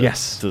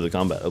 Yes. Through the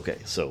combat. Okay,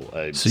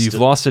 so You've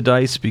lost a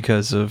dice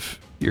because of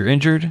you're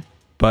injured,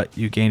 but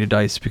you gained a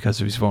dice because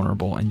he's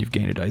vulnerable, and you've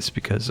gained a dice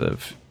because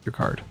of your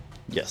card.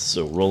 Yes.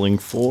 So rolling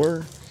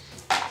 4.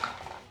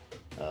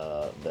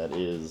 That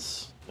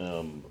is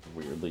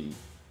weirdly.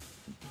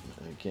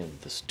 Again,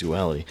 this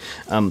duality.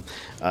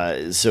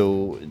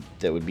 So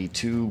that would be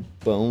 2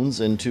 bones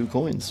and 2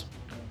 coins.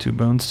 2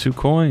 bones, 2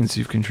 coins.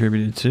 You've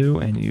contributed 2,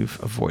 and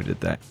you've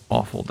avoided that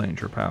awful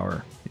danger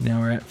power. Now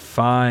we're at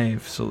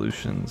 5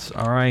 solutions.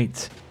 All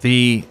right.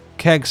 The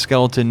keg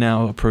skeleton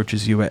now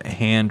approaches you at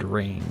hand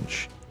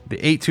range. The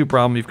 8-2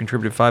 problem you've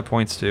contributed 5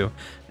 points to,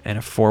 and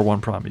a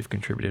 4-1 problem you've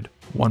contributed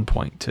 1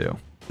 point to.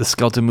 The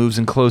skeleton moves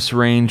in close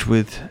range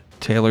with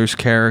Taylor's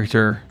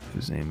character,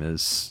 whose name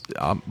is,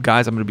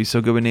 guys, I'm going to be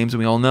so good with names and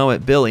we all know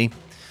it, Billy.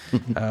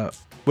 What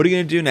are you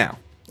going to do now?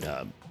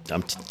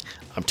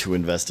 I'm too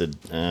invested.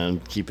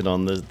 Keep it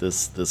on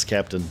this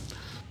captain.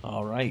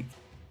 All right.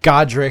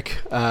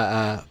 Godric,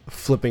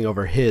 flipping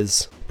over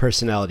his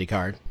personality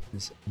card,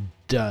 is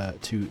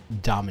to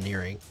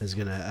domineering, is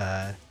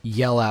gonna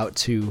yell out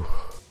to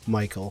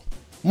Michael,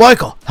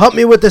 "Michael, help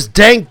me with this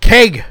dang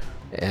keg!"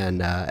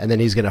 And then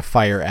he's gonna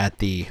fire at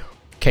the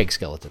keg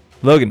skeleton.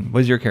 Logan, what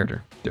is your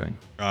character doing?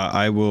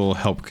 I will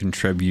help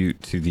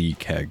contribute to the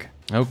keg.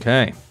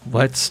 Okay,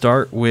 let's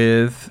start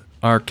with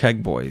our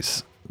keg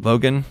boys.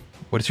 Logan,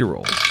 what is your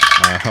role?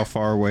 How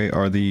far away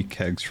are the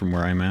kegs from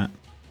where I'm at?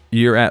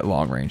 You're at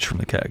long range from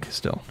the keg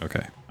still.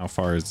 Okay. How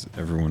far is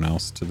everyone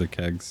else to the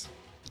kegs?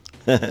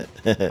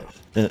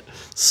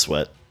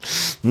 Sweat.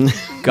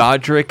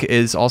 Godric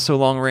is also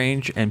long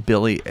range, and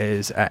Billy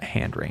is at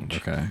hand range.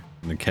 Okay.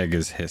 And the keg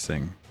is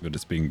hissing, but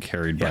it's being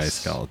carried by a Yes.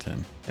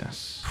 skeleton.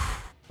 Yes.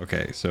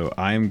 Okay, so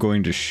I am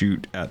going to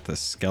shoot at the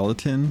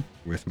skeleton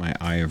with my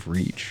Eye of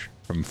Reach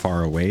from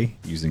far away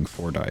using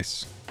 4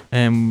 dice.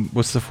 And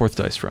what's the 4th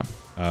dice from?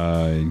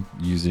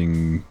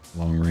 Using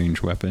long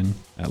range weapon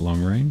at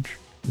long range.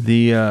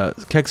 The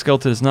keg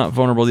skeleton is not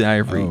vulnerable to the Eye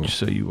of Oh. Reach,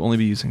 so you only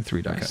be using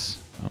 3 dice.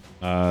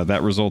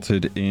 That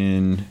resulted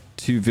in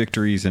 2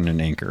 victories and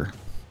an anchor.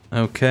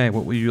 Okay,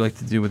 what would you like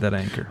to do with that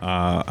anchor?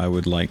 I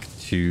would like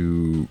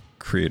to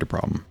create a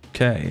problem.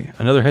 Okay,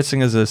 another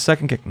hissing as a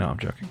second kick. No, I'm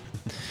joking.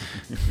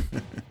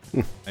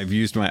 I've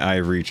used my Eye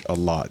of Reach a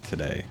lot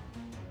today.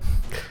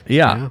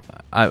 Yeah.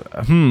 I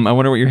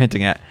wonder what you're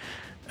hinting at.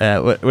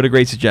 What a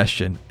great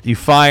suggestion. You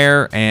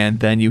fire, and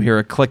then you hear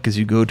a click as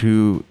you go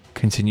to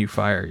continue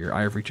fire. Your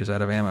Eye of Reach is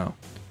out of ammo.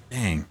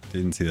 Dang,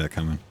 didn't see that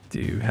coming.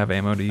 Do you have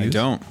ammo to use? I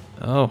don't.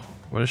 Oh,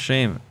 what a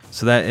shame.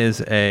 So that is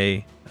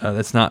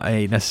that's not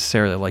a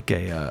necessarily like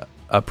a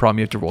problem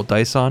you have to roll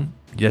dice on.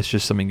 Yes,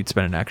 just something you'd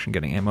spend an action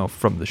getting ammo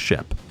from the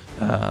ship.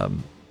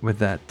 With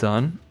that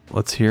done,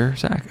 let's hear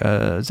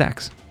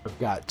Zach's. I've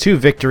got 2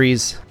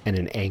 victories and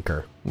an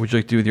anchor. What'd you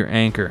like to do with your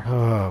anchor?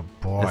 Oh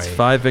boy. That's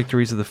 5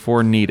 victories of the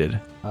 4 needed.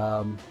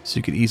 Um, So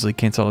you could easily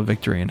cancel a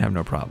victory and have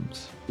no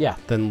problems. yeah,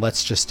 then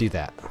let's just do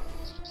that.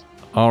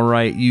 All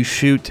right, you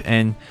shoot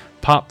and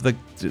pop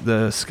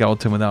the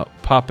skeleton without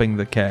popping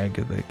the keg.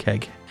 The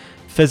keg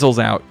fizzles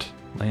out,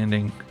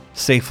 landing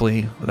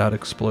safely without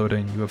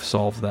exploding. You have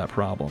solved that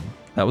problem.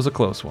 That was a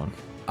close one.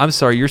 I'm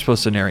sorry, you're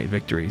supposed to narrate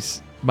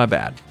victories. My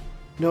bad.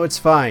 No, it's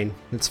fine.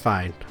 It's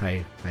fine.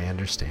 I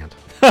understand.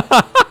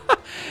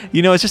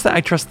 You know, it's just that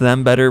I trust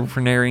them better for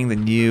narrating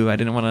than you. I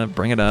didn't want to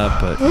bring it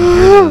up, but here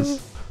it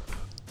is.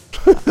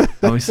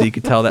 Obviously, you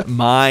could tell that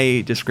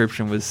my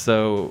description was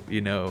so,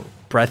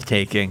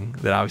 breathtaking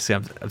that obviously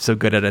I'm so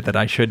good at it that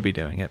I should be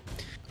doing it.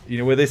 You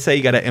know, where they say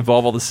you got to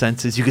involve all the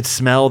senses, you could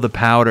smell the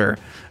powder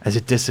as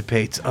it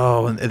dissipates.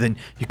 Oh, and then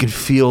you can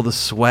feel the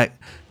sweat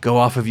go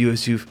off of you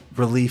as you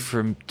relief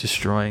from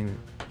destroying.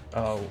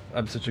 Oh,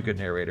 I'm such a good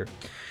narrator.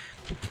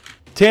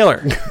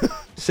 Taylor,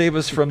 save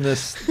us from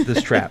this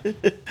trap.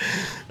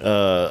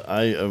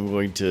 I am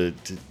going to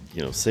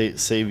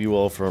save you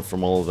all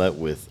from all of that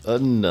with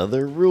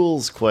another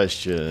rules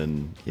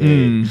question.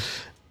 Yay.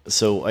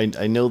 So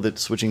I know that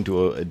switching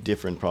to a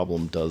different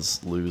problem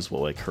does lose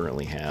what I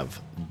currently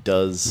have.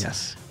 Does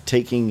Yes.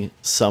 taking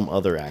some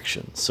other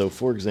action. So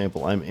for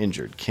example, I'm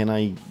injured. Can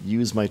I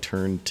use my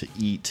turn to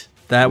eat?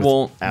 That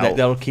won't. without-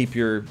 That'll keep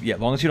your. Yeah,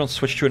 as long as you don't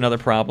switch to another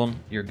problem,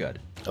 you're good.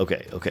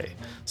 Okay.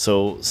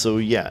 So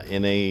yeah,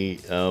 in a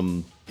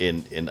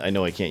in I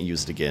know I can't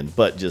use it again,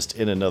 but just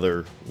in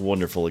another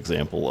wonderful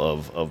example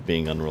of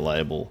being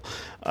unreliable,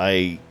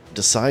 I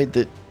decide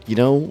that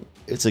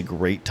it's a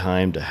great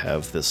time to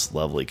have this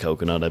lovely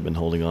coconut I've been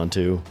holding on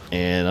to,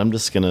 and I'm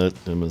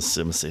gonna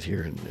sit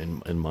here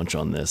and munch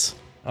on this.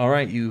 All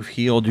right, you've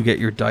healed. You get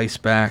your dice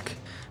back.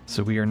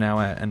 So we are now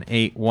at an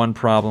 8-1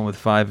 problem with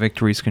 5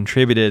 victories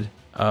contributed.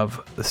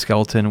 Of the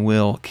skeleton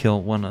will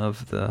kill one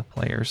of the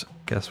players.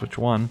 Guess which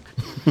one?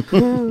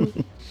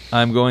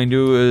 I'm going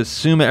to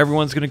assume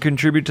everyone's going to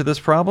contribute to this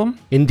problem.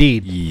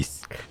 Indeed.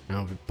 Yes.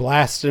 I'll be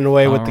blasting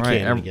away with All the right,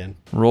 cannon again.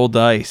 Roll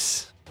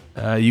dice.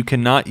 You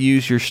cannot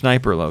use your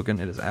sniper,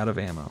 Logan. It is out of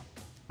ammo.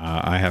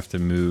 I have to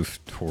move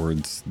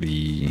towards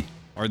the...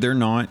 Are there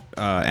not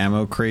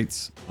ammo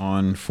crates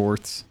on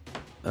forts?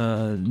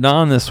 Not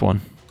on this one.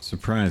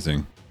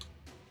 Surprising.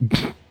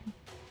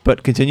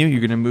 But continue.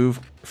 You're going to move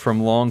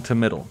from long to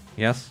middle.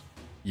 Yes?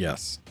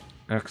 Yes.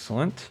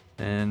 Excellent.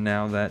 And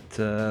now that,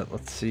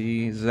 let's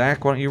see.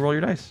 Zach, why don't you roll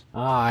your dice?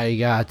 I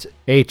got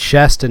a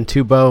chest and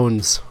 2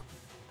 bones.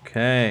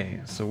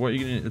 Okay. So what are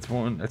you going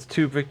to... That's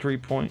 2 victory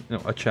point.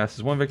 No, a chest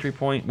is 1 victory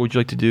point. What would you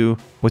like to do?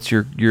 What's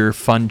your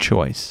fun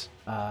choice?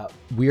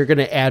 We are going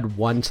to add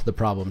 1 to the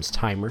problem's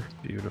timer.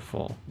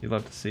 Beautiful. You'd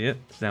love to see it.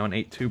 It's now an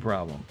 8-2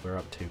 problem. We're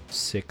up to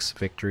 6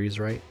 victories,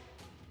 right?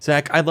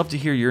 Zach, I'd love to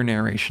hear your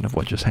narration of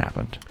what just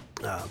happened.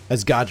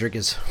 As Godric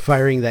is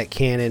firing that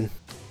cannon,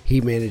 he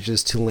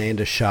manages to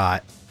land a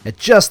shot at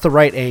just the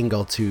right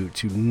angle to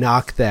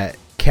knock that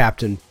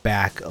captain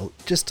back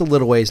just a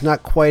little ways,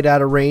 not quite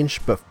out of range,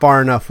 but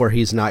far enough where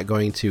he's not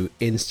going to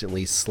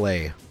instantly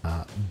slay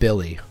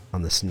Billy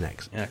on this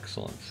next.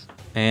 Excellent.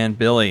 And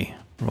Billy,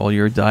 roll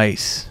your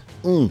dice.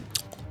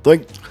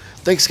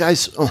 Thanks,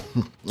 guys. Oh,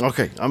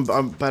 okay,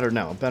 I'm better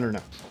now.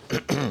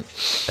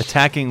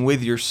 Attacking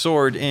with your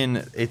sword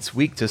in it's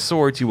weak to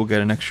swords, you will get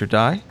an extra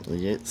die.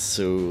 Yeah,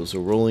 so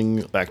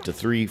rolling back to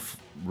 3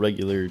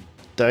 regular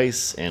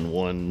dice and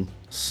 1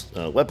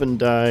 weapon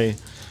die.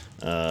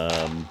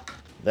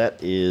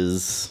 That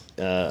is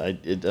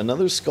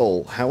another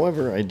skull.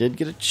 However, I did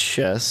get a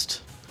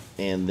chest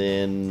and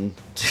then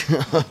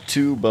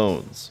 2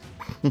 bones.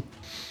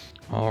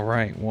 All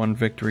right, 1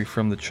 victory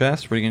from the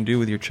chest. What are you going to do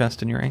with your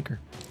chest and your anchor?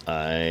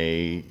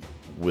 I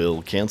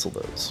will cancel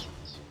those.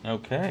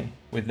 Okay.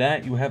 With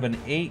that, you have an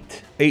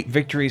 8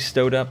 victories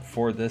stowed up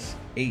for this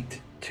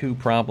 8-2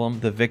 problem.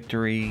 The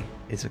victory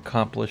is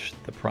accomplished.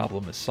 The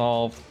problem is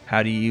solved.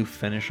 How do you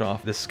finish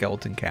off this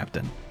skeleton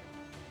captain?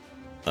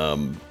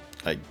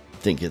 I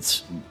think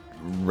it's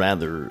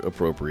rather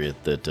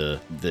appropriate that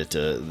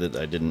that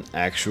I didn't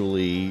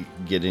actually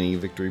get any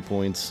victory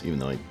points, even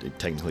though I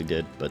technically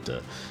did, but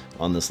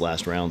on this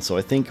last round. So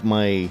I think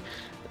I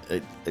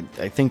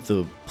think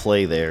the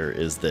play there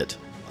is that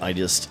I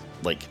just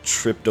like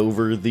tripped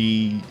over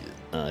the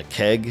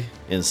keg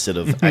instead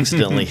of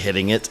accidentally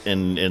hitting it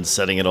and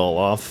setting it all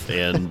off,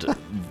 and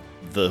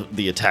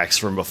the attacks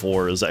from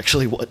before is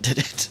actually what did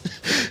it.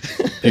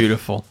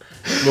 Beautiful.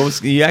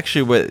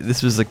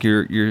 This was like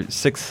your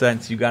sixth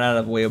sense. You got out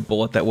of the way a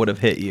bullet that would have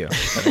hit you.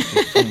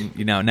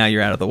 Now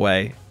you're out of the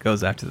way.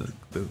 Goes after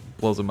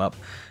blows him up.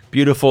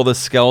 Beautiful. The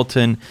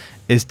skeleton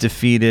is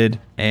defeated,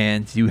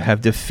 and you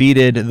have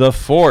defeated the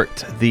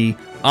fort. The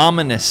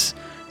ominous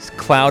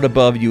cloud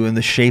above you in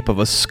the shape of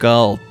a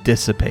skull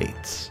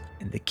dissipates,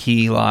 and the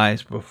key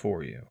lies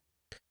before you.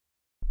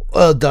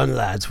 Well done,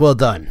 lads. Well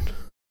done.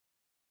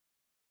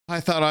 I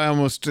thought I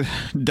almost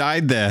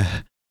died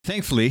there.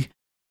 Thankfully,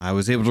 I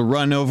was able to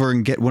run over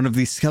and get one of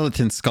these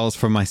skeleton skulls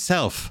for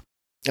myself.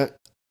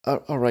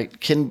 All right.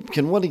 Can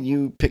one of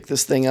you pick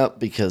this thing up?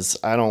 Because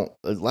I don't.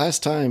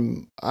 Last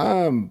time,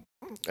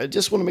 I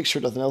just want to make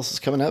sure nothing else is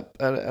coming up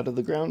out of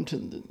the ground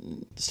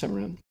this time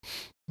around.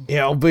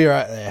 Yeah, I'll be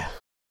right there.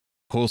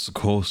 Of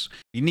course.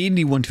 If you need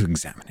anyone to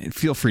examine it,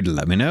 feel free to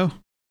let me know.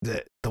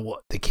 The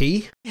what? The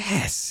key?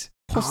 Yes.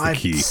 What's I've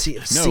the key?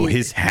 seen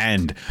his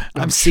hand.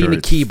 I've sure seen a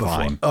it's key before.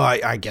 fine. Oh,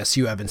 I guess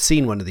you haven't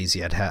seen one of these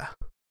yet, huh?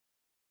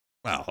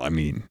 Well, I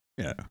mean,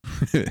 yeah.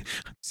 I've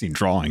seen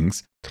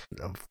drawings.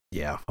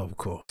 Yeah, of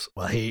course.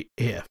 Well,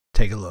 here,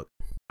 take a look.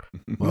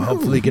 We're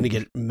hopefully going to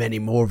get many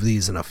more of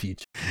these in our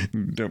future.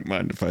 Don't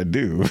mind if I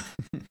do.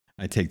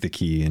 I take the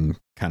key and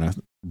kind of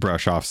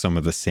brush off some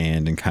of the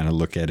sand and kind of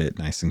look at it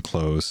nice and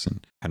close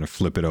and kind of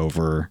flip it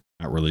over.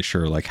 Not really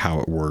sure like how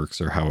it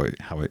works or how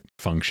it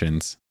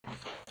functions.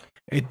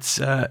 It's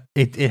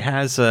it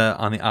has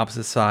on the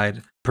opposite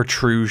side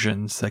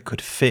protrusions that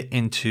could fit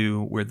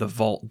into where the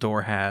vault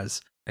door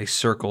has a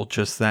circle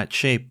just that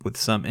shape with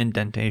some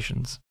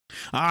indentations.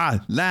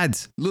 Ah,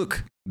 lads,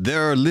 look,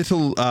 there are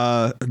little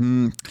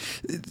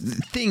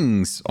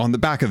things on the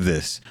back of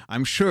this.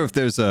 I'm sure if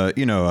there's a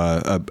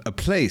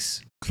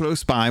place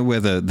close by where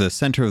the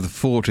center of the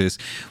fort is,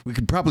 we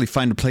could probably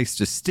find a place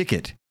to stick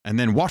it and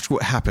then watch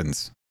what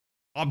happens.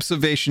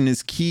 Observation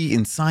is key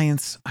in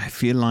science. I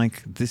feel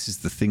like this is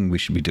the thing we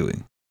should be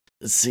doing.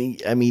 See,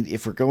 I mean,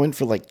 if we're going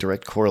for like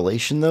direct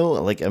correlation, though,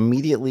 like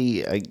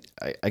immediately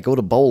I go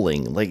to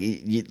bowling. Like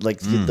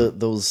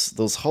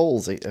those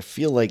holes. I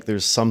feel like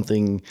there's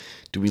something.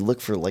 Do we look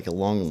for like a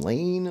long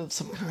lane of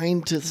some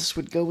kind this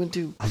would go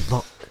into?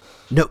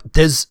 No,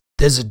 there's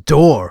a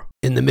door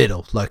in the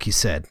middle, like you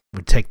said.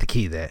 We'll take the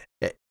key there.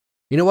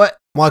 You know what,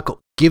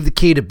 Michael? Give the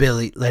key to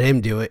Billy. Let him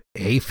do it.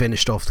 He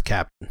finished off the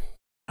captain.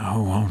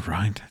 Oh, all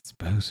right. I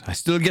suppose I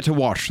still get to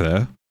watch,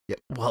 though. Yeah.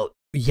 Well.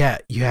 Yeah,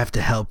 you have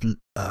to help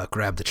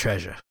grab the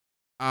treasure.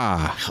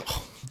 Ah,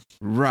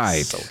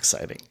 right. So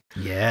exciting.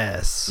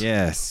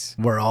 Yes.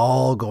 We're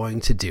all going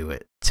to do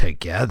it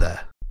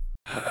together.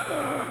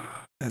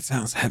 That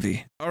sounds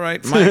heavy. All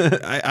right,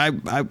 Mike.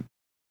 I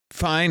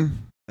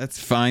fine. That's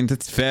fine.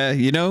 That's fair.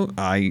 You know,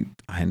 I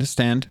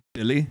understand.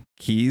 Billy,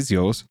 key's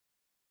yours.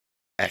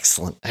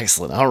 Excellent.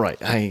 All right,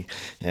 I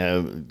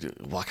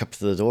walk up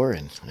to the door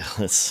and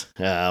let's.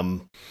 I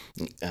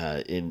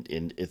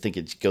think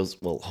it goes.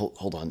 Well,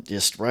 hold on,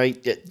 just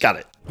right. Got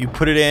it. You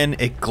put it in.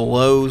 It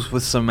glows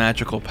with some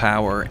magical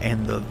power,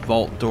 and the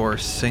vault door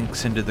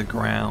sinks into the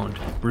ground,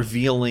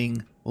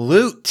 revealing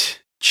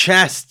loot,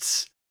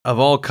 chests of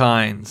all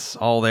kinds,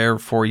 all there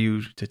for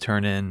you to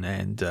turn in,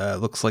 and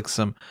looks like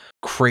some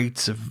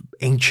crates of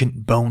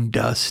ancient bone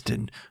dust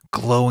and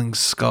glowing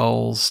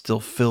skulls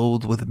still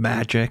filled with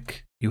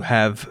magic. You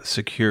have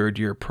secured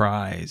your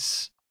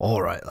prize.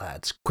 All right,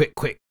 lads.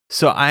 Quick.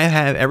 So I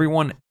have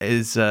everyone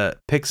is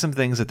pick some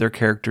things that their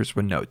characters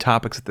would know,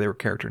 topics that their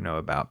character know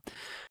about.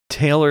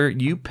 Taylor,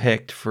 you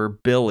picked for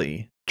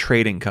Billy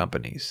trading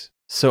companies.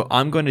 So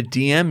I'm going to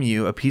DM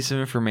you a piece of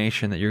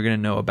information that you're going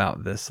to know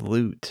about this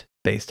loot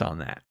based on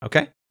that.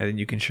 Okay? And then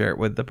you can share it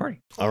with the party.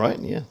 All right.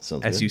 Yeah.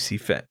 Sounds as good. you see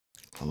fit.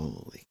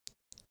 Holy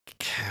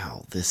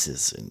cow, this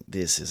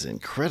is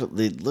incredible.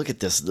 Look at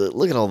this.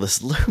 Look at all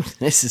this loot.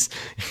 This is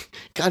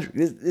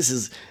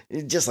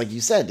just like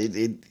you said.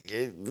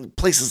 The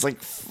place is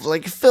like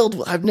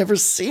filled. I've never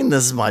seen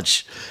this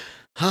much.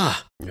 Huh.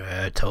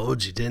 I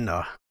told you, didn't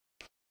I?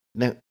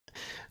 No,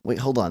 wait,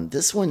 hold on.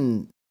 This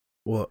one.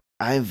 What?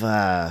 I've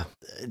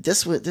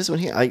this one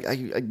here.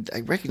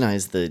 I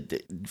recognize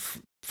the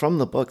from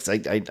the books.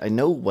 I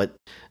know what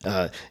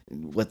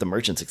the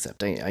merchants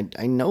accept.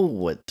 I know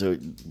what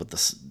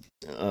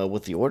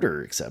the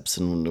order accepts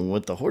and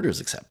what the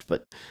hoarders accept.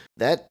 But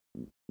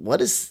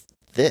what is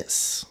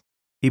this?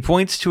 He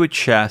points to a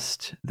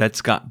chest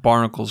that's got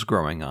barnacles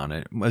growing on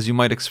it, as you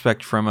might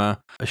expect from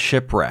a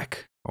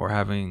shipwreck or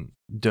having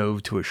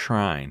dove to a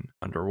shrine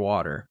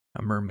underwater,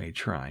 a mermaid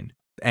shrine.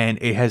 And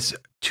it has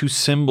two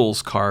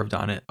symbols carved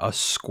on it, a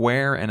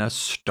square and a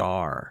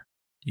star.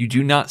 You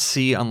do not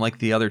see, unlike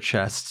the other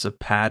chests, a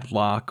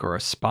padlock or a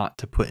spot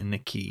to put in a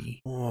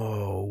key.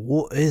 Whoa,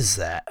 what is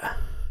that?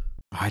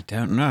 I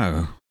don't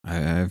know.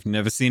 I've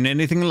never seen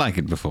anything like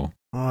it before.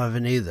 I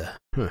haven't either.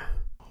 Huh.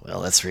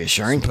 Well, that's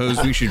reassuring.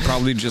 Suppose we should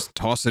probably just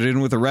toss it in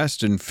with the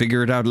rest and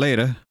figure it out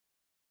later.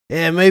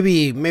 Yeah,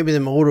 maybe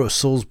them Order of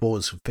Souls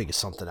boys can figure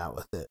something out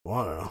with it. Well,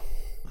 I don't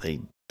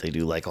know. They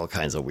do like all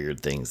kinds of weird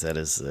things. That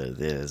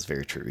is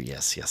very true.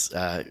 Yes.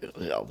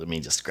 Let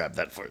me just grab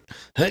that for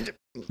it.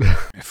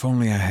 If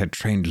only I had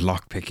trained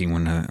lockpicking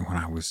when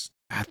I was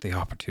at the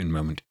opportune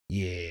moment.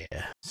 Yeah.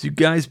 So you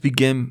guys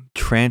begin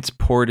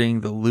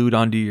transporting the loot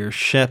onto your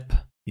ship.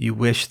 You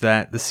wish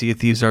that the Sea of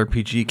Thieves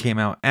RPG came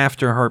out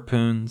after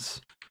Harpoons,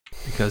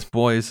 because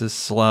boy, is this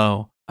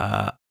slow.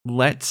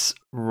 Let's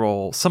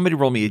roll. Somebody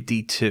roll me a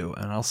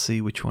D2, and I'll see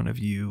which one of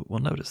you will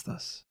notice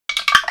this.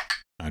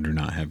 I do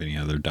not have any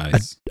other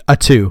dice. A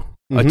 2.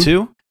 A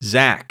 2?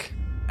 Zach,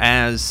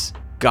 as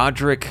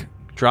Godric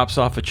drops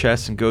off a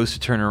chest and goes to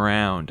turn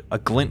around, a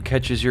glint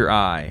catches your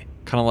eye,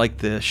 kind of like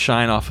the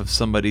shine off of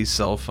somebody's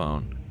cell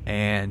phone,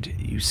 and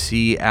you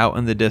see out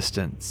in the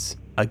distance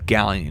a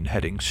galleon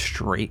heading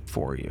straight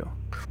for you.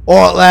 All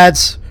right,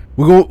 lads.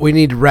 We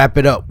need to wrap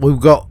it up. We've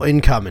got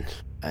incoming.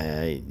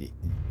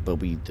 But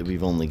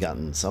we've only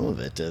gotten some of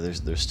it.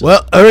 There's still.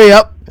 Well, hurry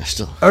up. There's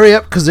still. Hurry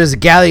up, because there's a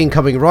galleon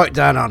coming right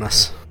down on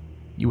us.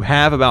 You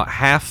have about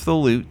half the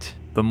loot.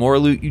 The more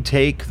loot you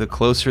take, the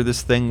closer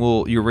this thing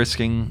you're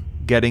risking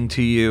getting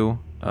to you.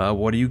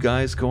 What are you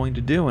guys going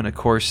to do? And of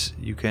course,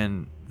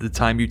 the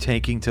time you're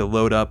taking to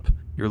load up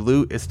your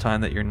loot is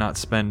time that you're not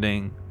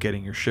spending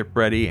getting your ship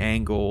ready,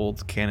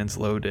 angled, cannons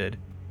loaded.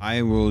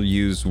 I will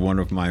use one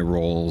of my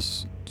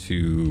rolls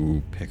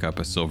to pick up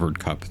a silvered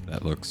cup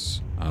that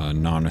looks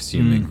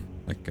non-assuming.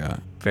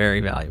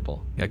 Very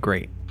valuable. Yeah,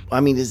 great. I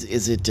mean,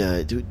 is it?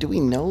 Do we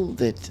know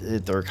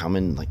that they're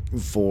coming? Like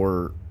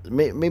for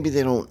maybe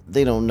they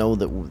don't know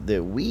that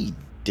we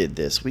did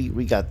this.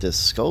 We got this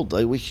skull.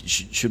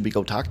 Should we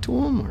go talk to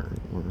them or?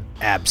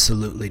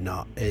 Absolutely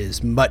not. It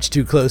is much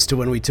too close to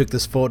when we took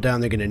this fort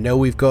down. They're going to know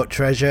we've got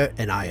treasure,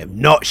 and I am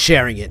not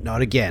sharing it.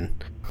 Not again.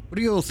 What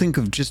do you all think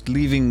of just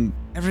leaving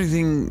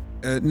everything?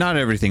 Not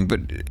everything,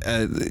 but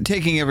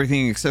taking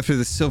everything except for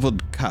the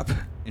silvered cup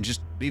and just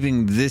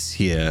leaving this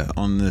here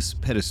on this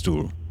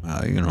pedestal.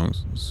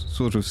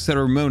 Sort of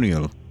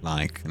ceremonial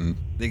like, and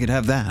they could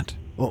have that.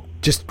 Well,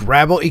 just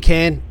grab what you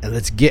can and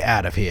let's get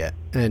out of here.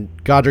 And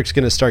Godric's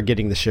going to start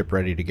getting the ship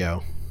ready to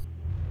go.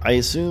 I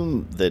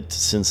assume that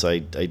since I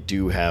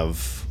do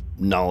have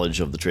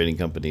knowledge of the trading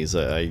companies,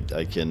 I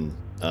can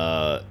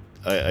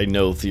I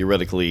know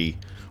theoretically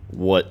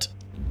what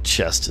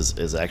chest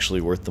is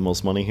actually worth the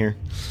most money here.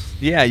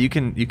 Yeah, you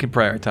can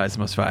prioritize the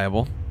most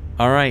valuable.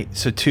 All right,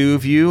 so two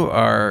of you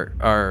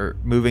are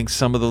moving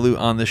some of the loot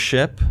on the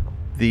ship.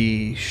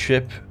 The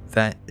ship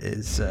that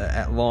is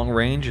at long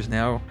range is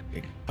now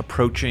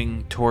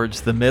approaching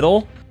towards the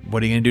middle.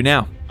 What are you going to do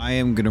now? I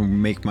am going to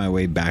make my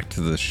way back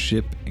to the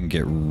ship and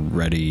get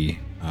ready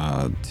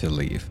to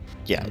leave.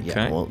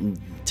 Yeah. Well,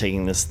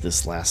 taking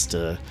this last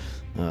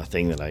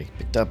thing that I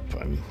picked up,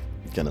 I'm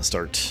going to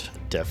start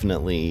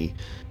definitely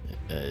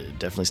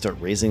start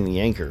raising the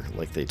anchor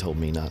like they told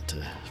me not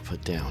to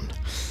put down.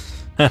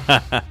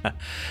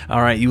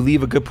 All right, you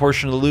leave a good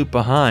portion of the loot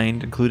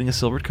behind, including a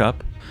silver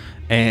cup.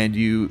 And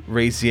you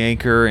raise the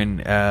anchor,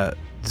 and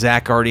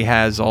Zach already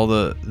has all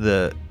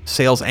the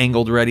sails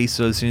angled ready,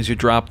 so as soon as you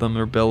drop them,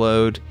 they're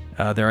billowed.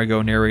 There I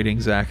go, narrating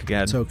Zach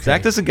again. It's okay.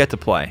 Zach doesn't get to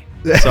play.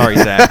 Sorry,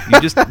 Zach.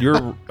 You just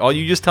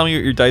tell me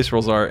what your dice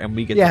rolls are, and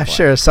we get to play. Yeah,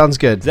 sure. Sounds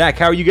good. Zach,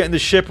 how are you getting the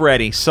ship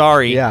ready?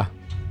 Sorry. Yeah.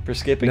 For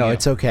skipping No, you.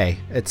 it's okay.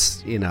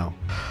 It's,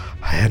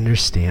 I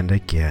understand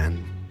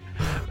again.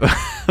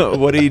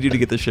 What do you do to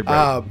get the ship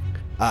ready?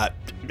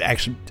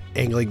 Actually,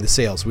 angling the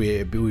sails.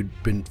 We'd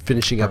been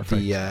finishing up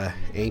the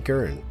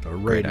anchor and are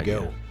ready to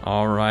go.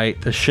 All right,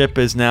 the ship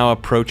is now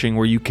approaching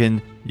where you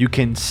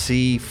can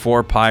see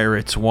 4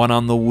 pirates, 1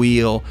 on the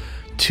wheel,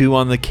 2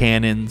 on the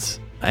cannons,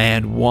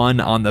 and 1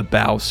 on the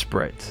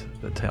bowsprit,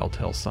 the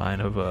telltale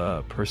sign of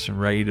a person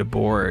ready to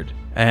board.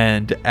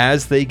 And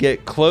as they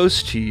get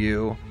close to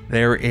you,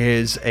 there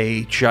is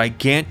a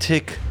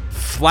gigantic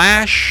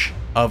flash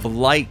of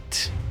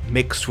light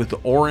mixed with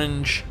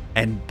orange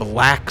and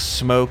black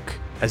smoke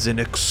as an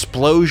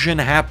explosion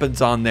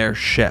happens on their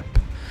ship.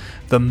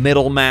 The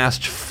middle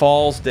mast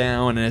falls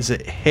down, and as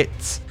it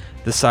hits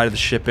the side of the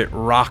ship, it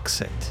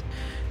rocks it.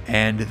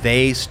 And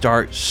they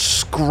start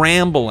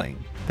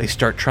scrambling. They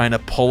start trying to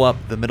pull up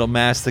the middle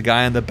mast. The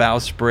guy on the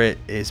bowsprit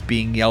is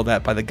being yelled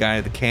at by the guy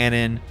at the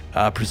cannon.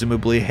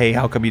 Presumably, hey,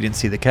 how come you didn't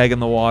see the keg in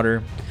the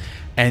water?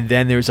 And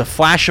then there's a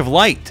flash of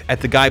light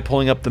at the guy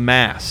pulling up the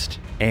mast.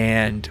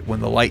 And when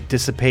the light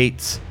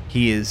dissipates,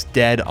 he is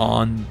dead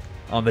on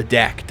the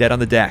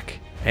deck.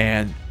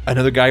 And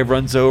another guy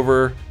runs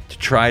over to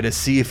try to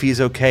see if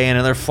he's okay. And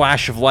another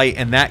flash of light,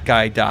 and that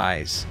guy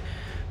dies.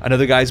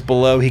 Another guy's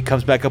below. He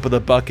comes back up with a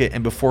bucket,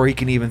 and before he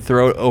can even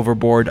throw it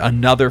overboard,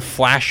 another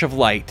flash of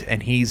light,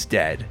 and he's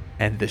dead.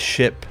 And the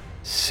ship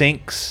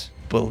sinks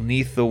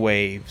beneath the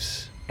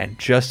waves. And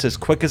just as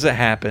quick as it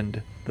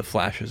happened, the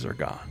flashes are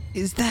gone.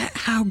 Is that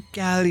how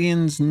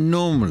galleons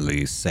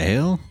normally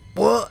sail?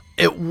 Well,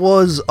 it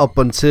was up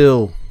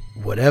until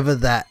whatever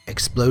that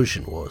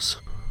explosion was.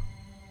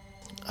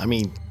 I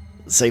mean,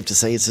 safe to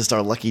say it's just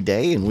our lucky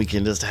day and we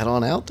can just head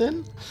on out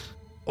then?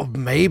 Or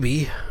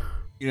maybe.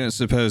 You don't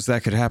suppose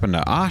that could happen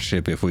to our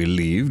ship if we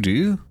leave, do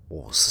you?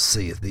 Or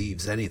Sea of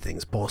Thieves,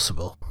 anything's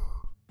possible.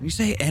 When you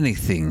say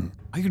anything,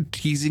 are you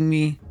teasing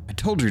me? I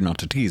told you not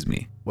to tease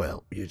me.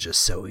 Well, you're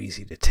just so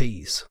easy to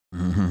tease.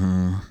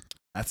 Mm-hmm.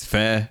 That's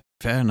fair.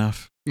 Fair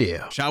enough.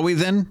 Yeah. Shall we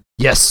then?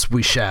 Yes,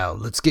 we shall.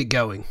 Let's get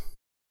going.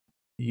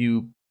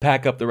 You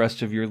pack up the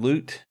rest of your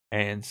loot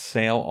and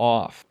sail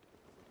off.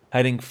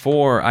 Heading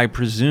for, I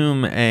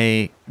presume,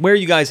 where are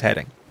you guys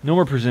heading? No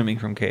more presuming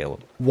from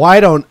Caleb. Why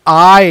don't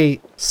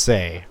I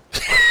say?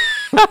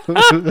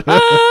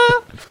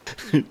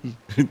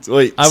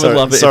 Wait, I would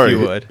love it if you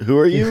would. Who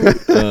are you?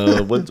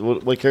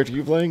 What character are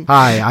you playing?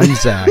 Hi, I'm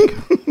Zach.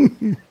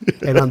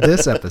 And on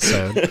this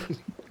episode,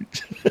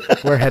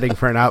 we're heading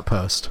for an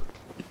outpost.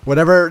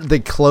 Whatever the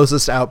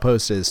closest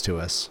outpost is to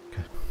us.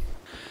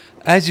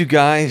 As you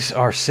guys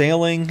are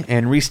sailing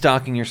and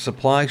restocking your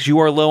supplies, you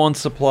are low on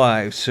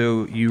supplies,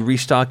 so you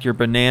restock your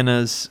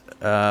bananas,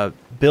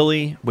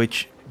 Billy,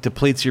 which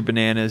depletes your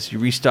bananas. You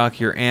restock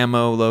your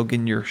ammo,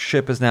 Logan. Your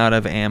ship is now out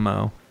of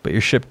ammo, but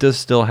your ship does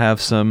still have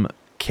some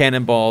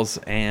cannonballs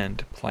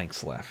and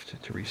planks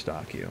left to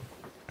restock you.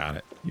 Got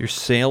it. Your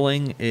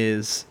sailing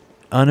is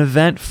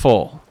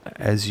uneventful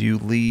as you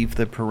leave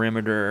the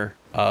perimeter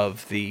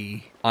of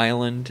the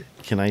island.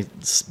 Can I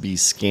be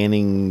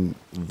scanning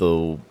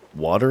the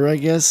water, I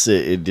guess?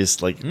 It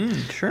just like...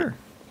 Sure.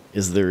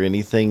 Is there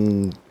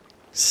anything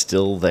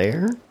still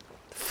there?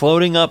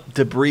 Floating up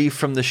debris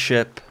from the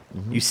ship.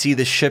 You see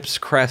the ship's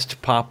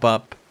crest pop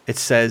up. It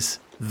says,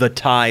 "The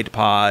Tide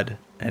Pod,"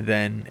 and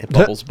then it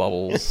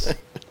bubbles,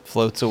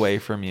 floats away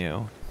from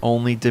you.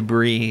 Only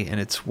debris in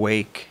its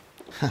wake.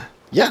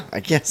 Yeah, I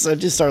guess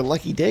just our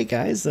lucky day,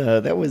 guys.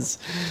 That was...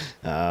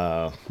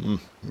 I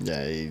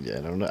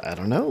don't know. I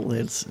don't know.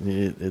 It's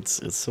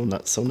so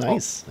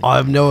nice. I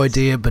have no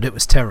idea, but it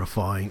was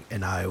terrifying,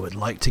 and I would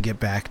like to get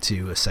back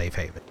to a safe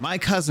haven. My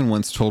cousin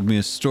once told me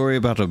a story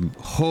about a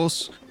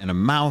horse and a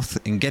mouth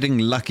and getting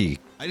lucky.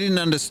 I didn't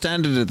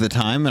understand it at the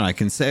time, and I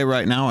can say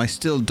right now I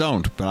still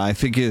don't, but I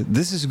figure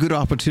this is a good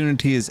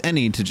opportunity as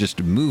any to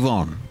just move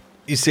on.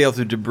 You sail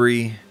through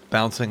debris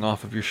bouncing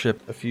off of your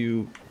ship, a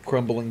few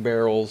crumbling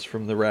barrels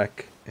from the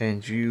wreck,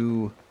 and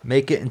you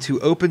make it into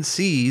open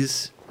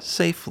seas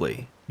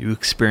safely. You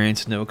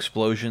experience no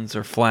explosions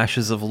or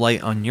flashes of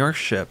light on your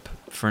ship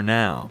for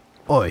now.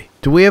 Oi,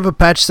 do we ever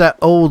patch that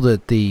hole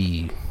that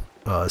the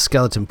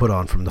skeleton put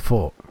on from the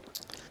fort?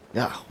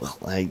 Yeah, well,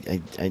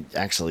 I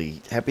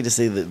actually happy to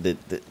say that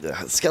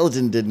the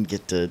skeleton didn't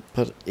get to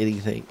put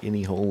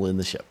any hole in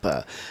the ship.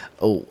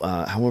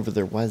 However,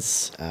 there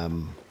was, I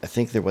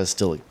think there was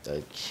still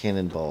a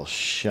cannonball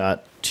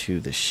shot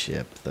to the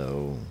ship,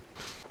 though.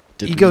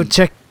 You go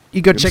check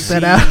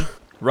that out.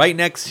 Right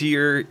next to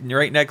your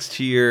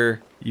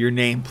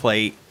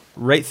nameplate,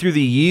 right through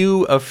the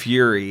U of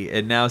Fury,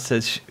 it now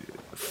says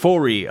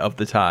Fury of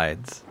the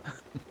Tides.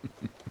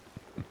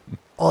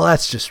 Oh,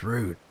 that's just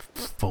rude.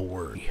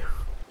 Fury.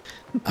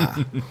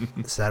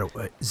 Is that a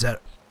word?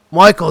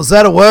 Michael, is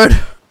that a word?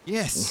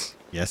 Yes.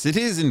 Yes, it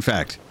is, in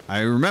fact. I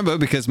remember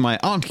because my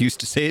aunt used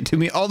to say it to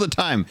me all the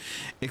time,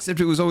 except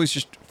it was always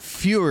just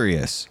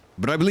furious.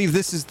 But I believe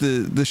this is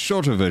the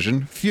shorter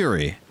version,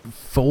 Fury.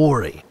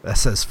 Fury. That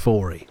says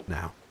Fury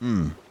now.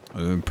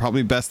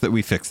 Probably best that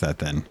we fix that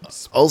then.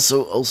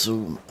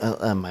 Also,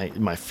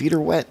 my feet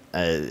are wet.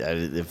 I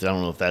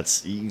don't know if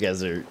that's you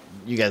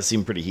guys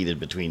seem pretty heated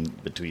between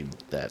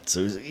that.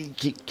 So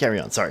carry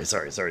on. Sorry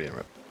to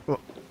interrupt. Well,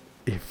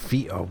 your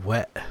feet are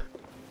wet.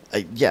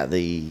 Yeah,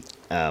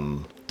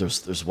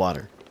 there's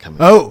water coming.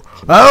 Oh!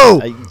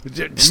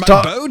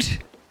 Stop! My boat?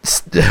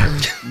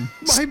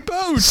 My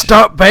boat!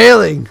 Stop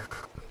bailing!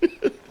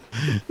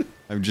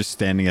 I'm just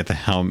standing at the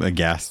helm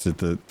aghast at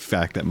the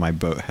fact that my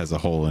boat has a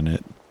hole in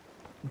it.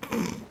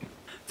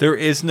 There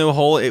is no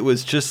hole. It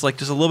was just a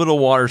little bit of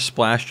water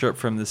splashed up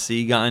from the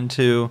sea got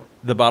into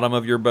the bottom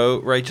of your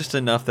boat, right? Just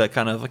enough that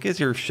kind of as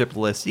your ship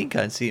lifts, you can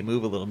kind of see it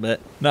move a little bit.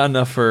 Not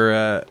enough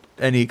for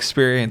any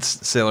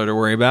experienced sailor to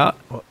worry about.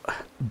 Well,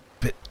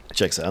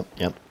 Checks out.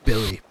 Yep.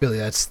 Billy,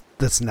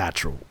 that's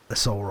natural.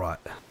 That's all right.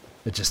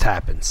 It just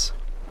happens.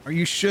 Are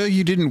you sure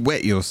you didn't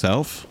wet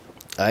yourself?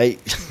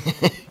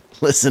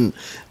 Listen,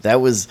 that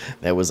was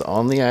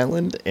on the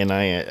island, and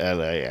I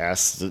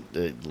asked,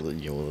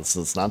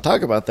 let's not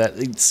talk about that.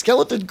 The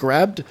skeleton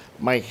grabbed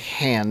my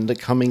hand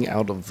coming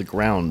out of the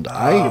ground.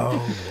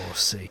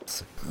 See.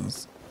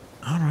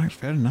 All right,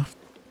 fair enough.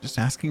 Just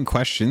asking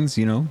questions,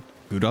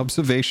 Good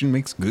observation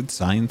makes good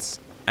science.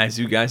 As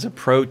you guys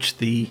approach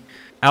the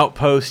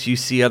outpost, you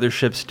see other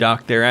ships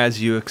docked there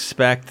as you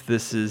expect.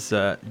 This is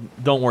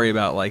don't worry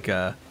about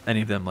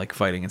any of them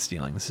fighting and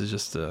stealing. This is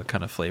just a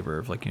kind of flavor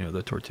of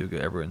the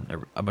Tortuga.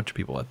 A bunch of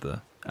people at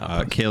the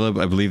outpost. Caleb,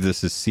 I believe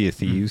this is Sea of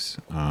Thieves.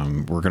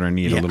 We're gonna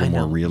need a little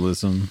more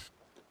realism.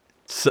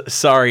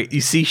 Sorry,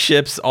 you see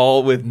ships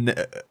all with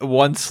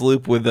one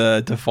sloop with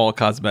default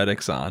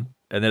cosmetics on,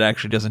 and it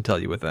actually doesn't tell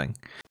you a thing.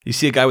 You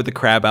see a guy with the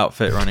crab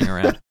outfit running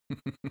around.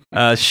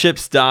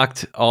 Ships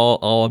docked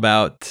all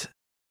about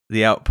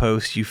the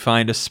outpost. You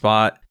find a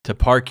spot to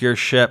park your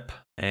ship,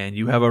 and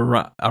you have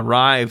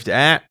arrived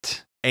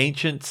at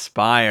Ancient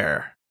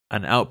Spire,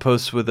 an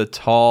outpost with a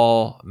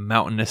tall,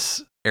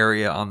 mountainous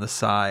area on the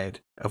side,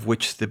 of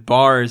which the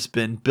bar has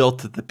been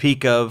built at the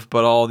peak of,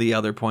 but all the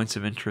other points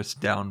of interest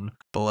down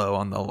below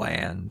on the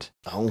land.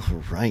 All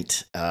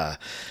right.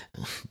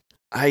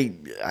 I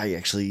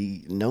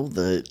actually know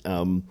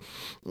the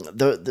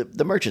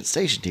merchant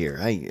stationed here.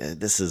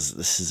 This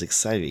is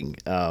exciting.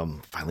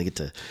 Finally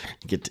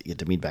get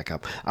to meet back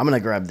up. I'm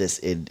gonna grab this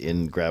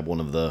and grab one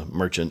of the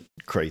merchant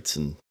crates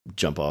and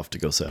jump off to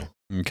go sell.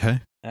 Okay.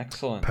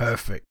 Excellent.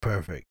 Perfect.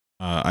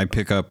 I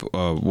pick up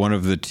one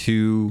of the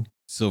 2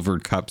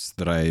 silvered cups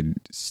that I had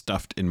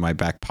stuffed in my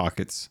back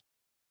pockets.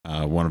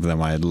 One of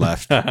them I had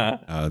left.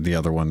 The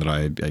other one that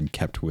I'd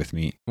kept with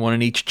me. One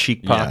in each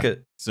cheek pocket.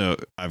 Yeah. So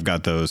I've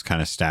got those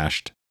kind of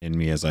stashed in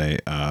me as I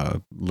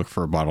look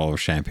for a bottle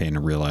of champagne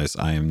and realize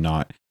I am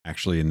not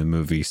actually in the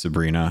movie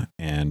Sabrina,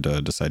 and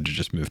decide to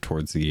just move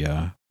towards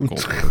the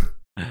gold hoard.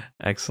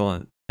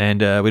 Excellent.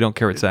 And we don't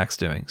care what Zach's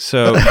doing.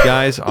 So you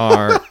guys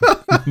are...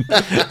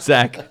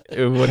 Zach,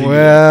 what are you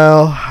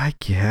Well, I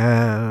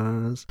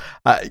guess.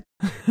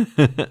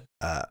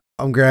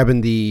 I'm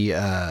grabbing the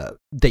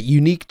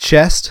unique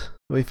chest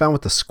that we found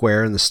with the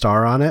square and the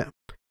star on it,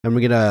 and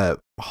we're gonna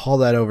haul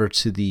that over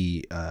to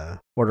the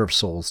Order of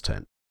Souls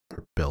tent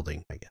or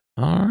building, I guess.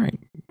 All right,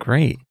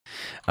 great.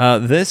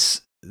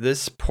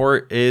 This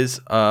port is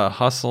a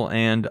hustle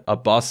and a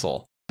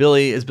bustle.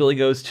 As Billy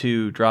goes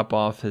to drop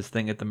off his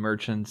thing at the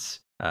merchants,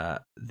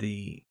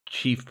 the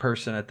chief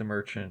person at the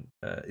merchant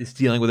is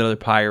dealing with another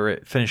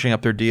pirate, finishing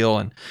up their deal,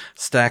 and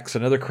stacks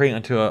another crate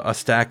onto a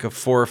stack of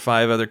 4 or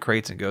 5 other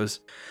crates and goes,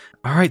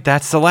 "All right,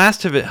 that's the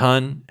last of it,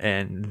 hun."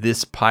 And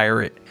this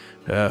pirate,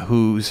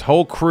 whose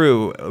whole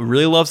crew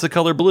really loves the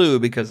color blue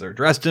because they're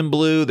dressed in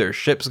blue, their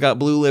ship's got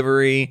blue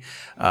livery,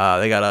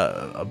 they got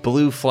a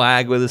blue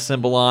flag with a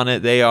symbol on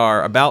it. They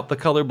are about the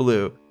color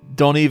blue.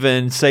 Don't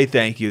even say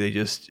thank you. They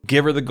just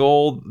give her the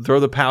gold,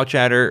 throw the pouch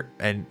at her,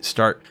 and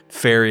start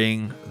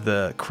ferrying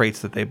the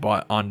crates that they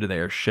bought onto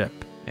their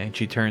ship. And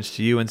she turns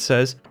to you and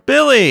says,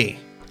 "Billy!"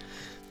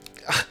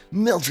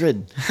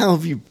 Mildred, how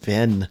have you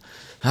been?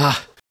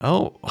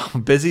 Oh,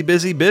 busy.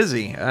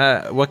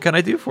 What can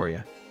I do for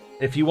you?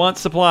 If you want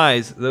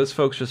supplies, those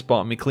folks just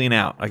bought me clean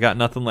out. I got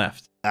nothing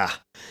left.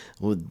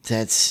 Well,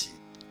 that's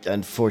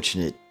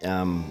unfortunate.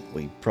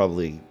 We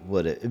probably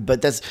would,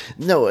 but that's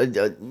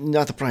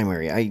not the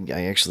primary. I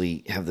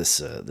actually have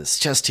this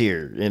chest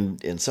here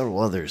and several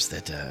others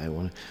that I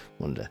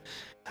wanted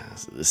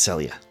to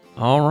sell you.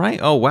 All right.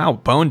 Oh wow,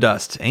 bone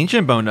dust,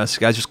 ancient bone dust.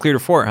 You guys just cleared a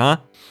fort, huh?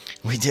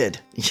 We did.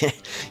 Yeah.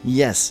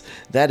 Yes,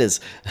 that is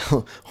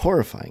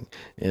horrifying.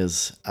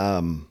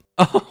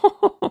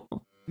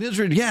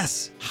 Mildred,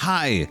 yes.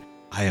 Hi,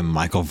 I am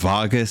Michael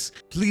Vargas.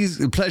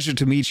 Pleasure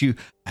to meet you.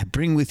 I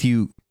bring with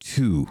you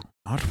 2,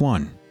 not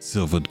 1,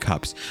 silvered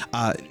cups.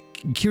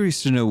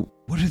 Curious to know,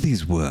 what are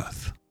these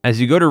worth? As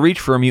you go to reach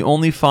for them, you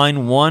only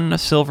find 1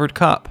 silvered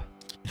cup.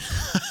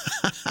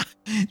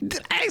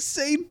 Did I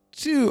say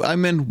 2? I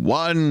meant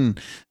 1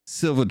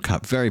 silvered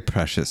cup. Very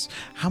precious.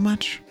 How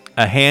much?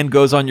 A hand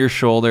goes on your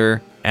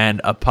shoulder, and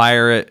a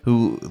pirate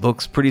who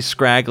looks pretty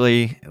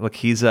scraggly, look,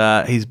 he's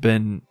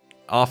been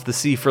off the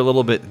sea for a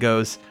little bit,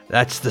 goes,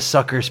 "That's the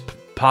sucker's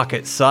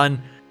pocket,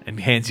 son," and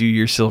hands you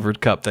your silvered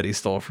cup that he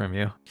stole from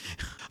you.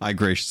 I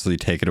graciously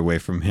take it away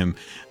from him,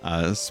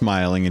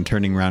 smiling and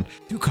turning around.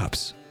 2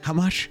 cups. How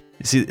much?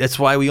 You see, that's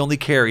why we only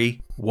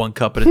carry 1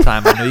 cup at a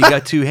time. I know you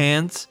got 2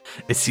 hands.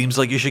 It seems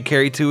like you should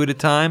carry 2 at a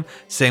time.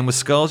 Same with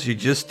skulls. You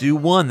just do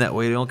 1. That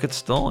way they don't get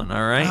stolen,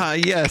 all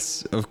right?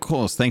 Yes, of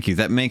course. Thank you.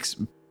 That makes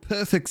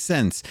perfect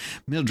sense.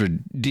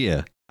 Mildred,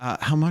 dear,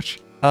 how much?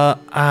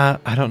 I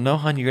don't know,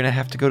 hon. You're going to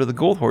have to go to the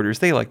gold hoarders.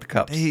 They like the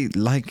cups. They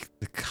like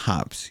the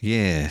cups,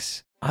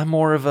 yes. I'm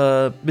more of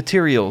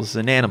materials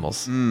and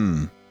animals.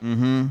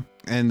 Mm-hmm.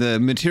 And the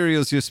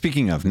materials you're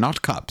speaking of,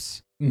 not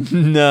cups.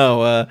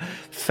 No,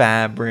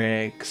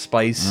 fabric,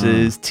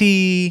 spices,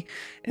 tea.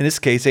 In this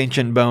case,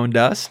 ancient bone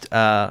dust.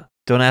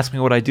 Don't ask me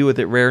what I do with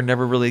it. Rare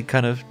never really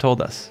kind of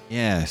told us.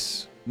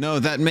 Yes. No,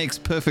 that makes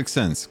perfect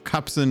sense.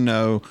 Cups and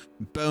no.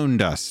 Bone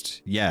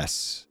dust.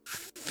 Yes.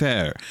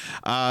 Fair.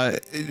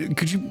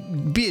 Could you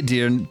be a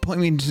dear and point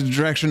me into the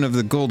direction of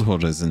the gold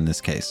holders in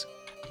this case?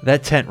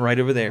 That tent right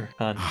over there,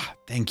 hon.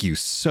 Thank you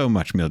so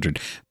much, Mildred.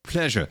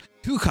 Pleasure.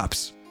 2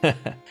 cups.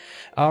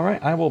 All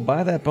right, I will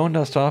buy that bone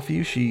dust off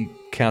you. She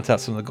counts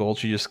out some of the gold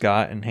she just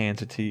got and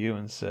hands it to you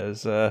and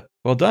says,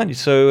 well done.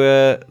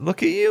 So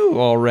look at you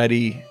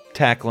already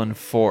tackling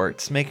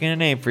forts, making a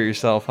name for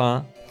yourself,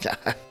 huh?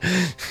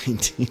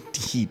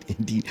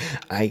 Indeed.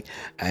 I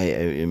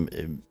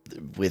am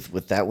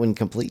with that one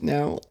complete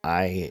now.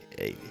 I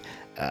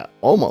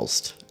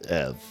almost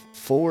have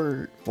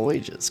 4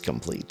 voyages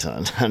complete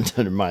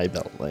under my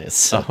belt.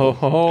 So.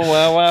 Oh,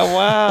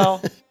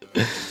 wow.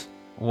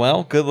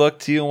 Well, good luck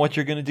to you and what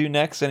you're going to do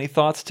next. Any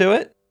thoughts to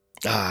it?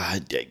 No.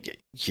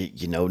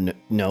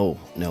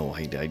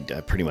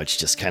 I pretty much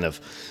just kind of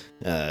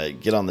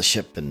get on the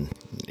ship and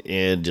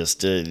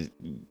just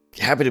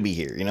happy to be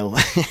here,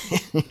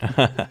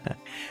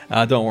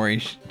 Don't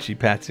worry, she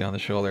pats you on the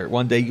shoulder.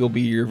 One day you'll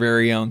be your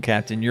very own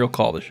captain. You'll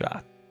call the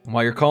shot. And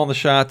while you're calling the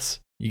shots,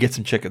 you get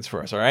some chickens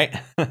for us, all right?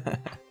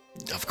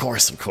 Of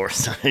course.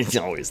 It's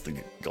always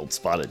the gold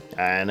spotted.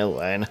 I know.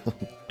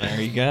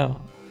 There you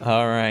go.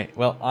 All right.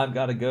 Well, I've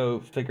got to go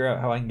figure out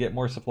how I can get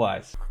more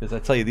supplies. Because I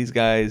tell you, these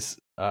guys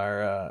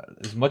are,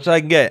 as much as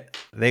I can get,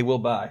 they will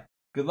buy.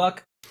 Good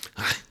luck.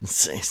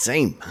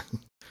 Same.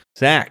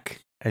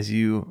 Zach, as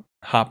you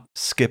hop,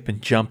 skip,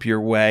 and jump your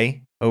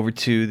way over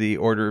to the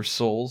Order of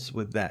Souls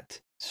with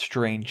that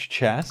strange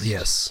chest.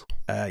 Yes.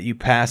 You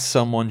pass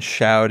someone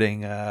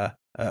shouting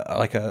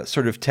like a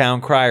sort of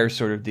town crier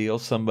sort of deal.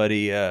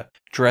 Somebody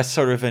dressed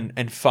sort of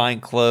in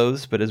fine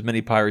clothes, but as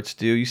many pirates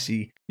do, you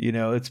see,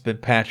 it's been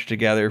patched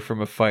together from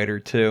a fight or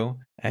two.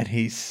 And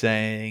he's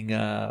saying,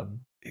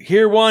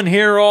 hear one,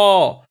 hear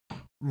all.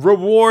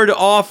 Reward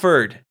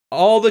offered.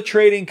 All the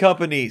trading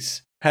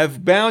companies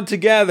have bound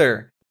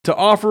together to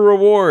offer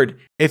reward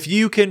if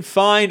you can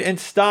find and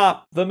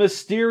stop the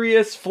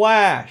mysterious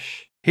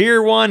Flash.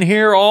 Hear one,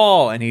 hear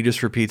all. And he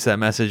just repeats that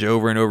message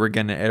over and over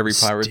again to every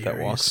pirate that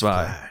walks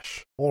by.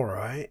 Flash. All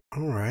right.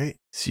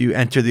 So you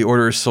enter the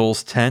Order of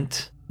Souls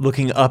tent.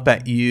 Looking up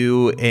at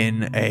you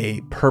in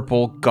a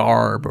purple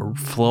garb, a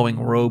flowing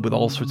robe with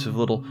all sorts of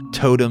little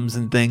totems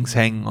and things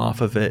hanging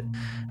off of it,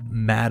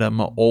 Madame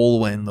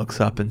Olwen looks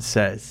up and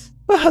says,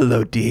 well,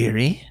 hello,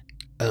 dearie.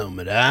 Hello,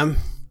 madame.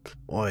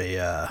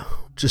 I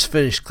just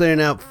finished clearing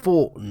out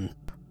fort and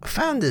I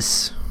found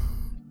this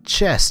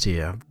chest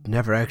here I've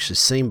never actually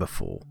seen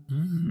before.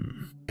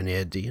 Any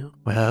idea?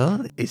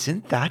 Well,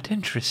 isn't that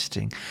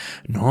interesting?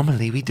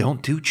 Normally we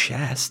don't do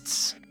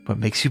chests. What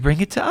makes you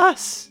bring it to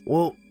us?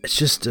 Well, it's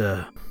just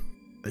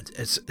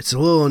it's a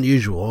little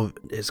unusual.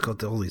 It's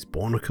got all these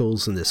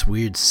barnacles and this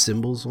weird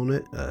symbols on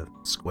it,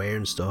 square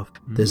and stuff.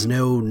 There's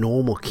no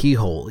normal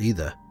keyhole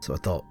either. So I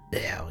thought,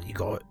 yeah, you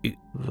got it.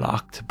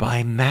 Locked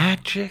by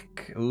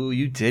magic. Ooh,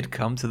 you did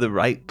come to the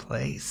right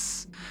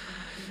place.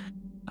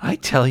 I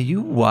tell you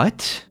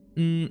what,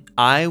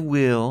 I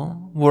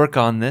will work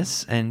on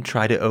this and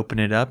try to open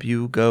it up.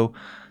 You go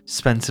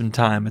spend some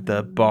time at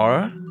the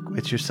bar,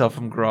 get yourself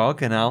some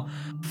grog, and I'll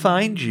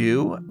find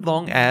you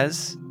long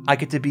as I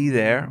get to be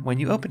there when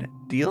you open it.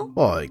 Deal?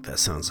 Well, I think that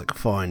sounds like a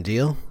fine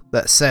deal.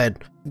 That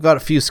said, I've got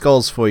a few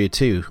skulls for you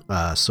too,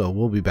 so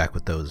we'll be back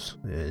with those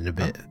in a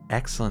bit.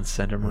 Excellent.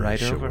 Send them right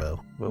sure over.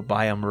 will. We'll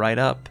buy them right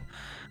up.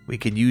 We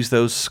can use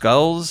those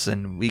skulls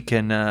and we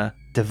can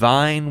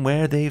divine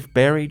where they've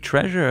buried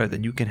treasure.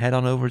 Then you can head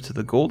on over to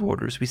the gold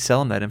hoarders. We sell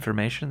them that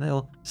information.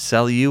 They'll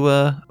sell you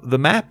the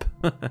map.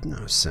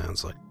 No,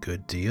 sounds like a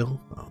good deal.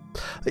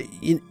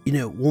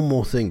 One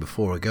more thing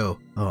before I go.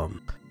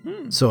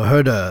 So I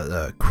heard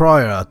a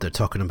crier out there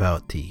talking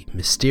about the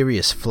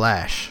mysterious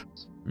Flash.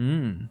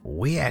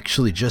 We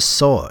actually just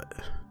saw it.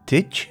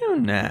 Did you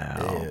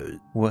now?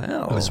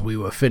 Well, as we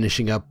were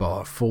finishing up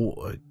our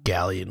fort, a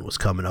galleon was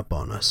coming up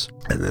on us,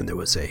 and then there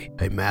was a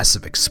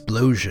massive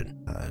explosion.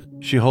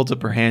 She holds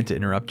up her hand to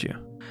interrupt you.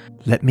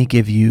 Let me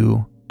give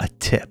you a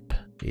tip.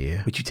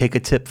 Yeah? Would you take a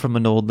tip from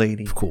an old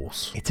lady? Of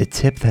course. It's a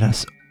tip that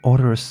us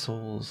Order of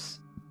Souls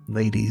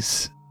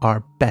ladies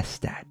are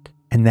best at,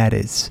 and that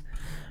is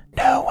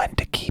know when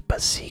to keep a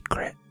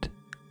secret.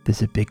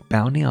 There's a big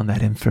bounty on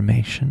that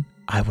information.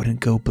 I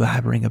wouldn't go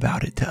blabbering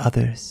about it to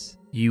others.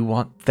 You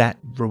want that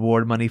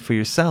reward money for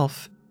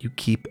yourself, you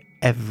keep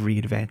every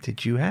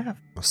advantage you have.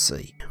 I'll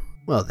see.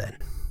 Well then,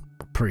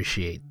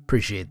 appreciate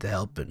the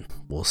help, and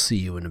we'll see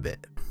you in a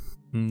bit.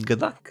 Good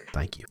luck.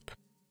 Thank you.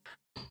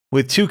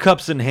 With 2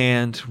 cups in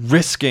hand,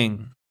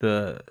 risking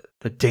the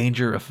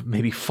danger of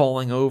maybe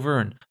falling over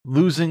and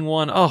losing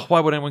one. Oh, why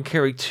would anyone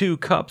carry 2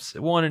 cups,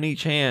 one in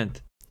each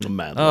hand?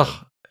 Mad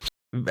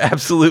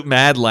Absolute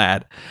mad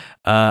lad.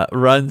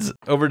 Runs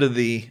over to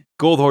the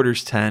gold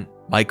hoarder's tent.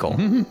 Michael.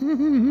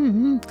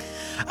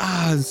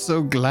 I'm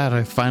so glad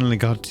I finally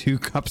got 2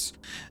 cups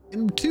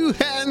in 2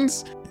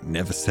 hands.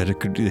 Never said it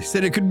could. They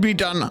said it could be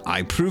done.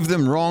 I proved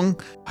them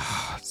wrong.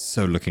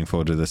 So looking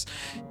forward to this.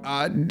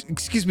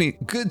 Excuse me,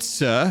 good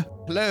sir.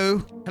 Hello,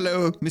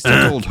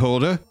 Mr.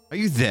 Goldholder. Are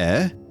you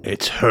there?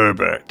 It's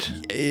Herbert.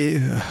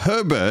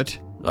 Herbert.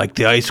 Like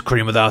the ice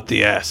cream without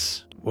the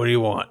S. What do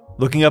you want?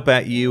 Looking up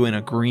at you in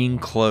a green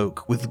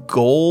cloak with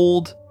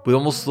gold. It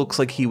almost looks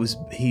like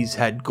he's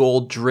had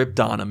gold dripped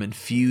on him and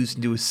fused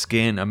into his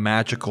skin, a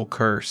magical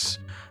curse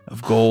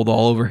of gold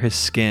all over his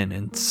skin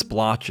and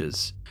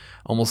splotches,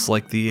 almost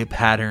like the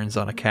patterns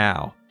on a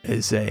cow.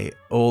 Is a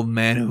old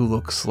man who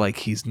looks like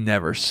he's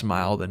never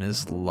smiled in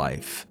his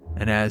life.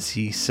 And as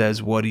he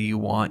says, what do you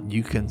want?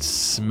 You can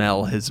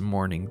smell his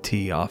morning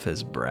tea off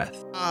his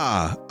breath.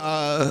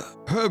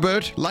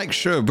 Herbert, like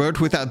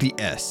Sherbert without the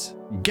S.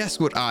 Guess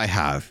what I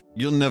have?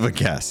 You'll never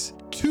guess.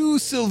 2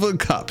 silver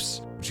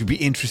cups. Would you be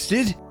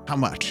interested? How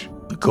much?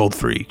 A gold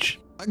for each.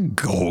 A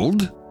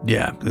gold?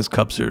 Yeah, those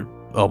cups are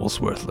almost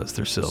worthless.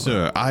 They're silver.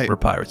 Sir, We're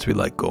pirates. We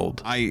like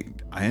gold. I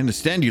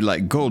understand you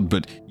like gold,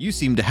 but you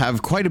seem to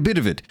have quite a bit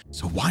of it.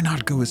 So why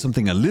not go with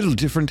something a little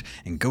different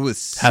and go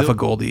with Half a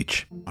gold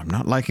each. I'm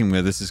not liking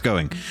where this is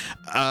going.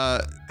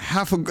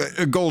 Half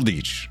a gold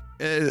each.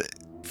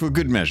 For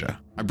good measure.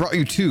 I brought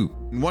you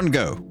 2 in one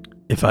go.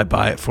 If I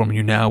buy it from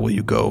you now, will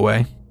you go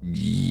away?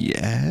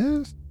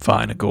 Yes.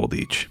 Fine, a gold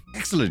each.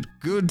 Excellent.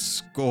 Good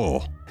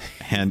score.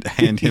 Hand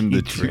him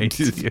the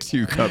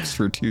two cups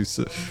for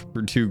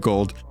 2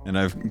 gold, and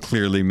I've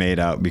clearly made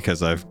out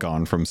because I've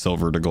gone from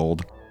silver to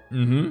gold.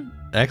 Mm-hmm.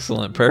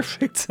 Excellent.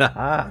 Perfect.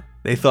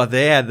 They thought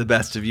they had the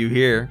best of you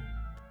here.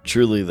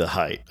 Truly the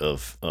height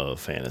of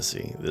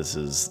fantasy. This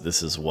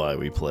is why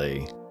we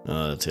play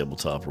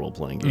tabletop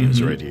role-playing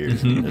games right here.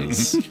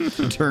 Is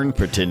Turn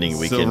pretending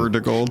we silver can to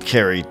gold.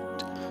 carry.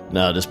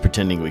 No, just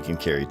pretending we can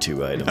carry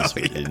 2 items Oh,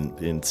 yeah.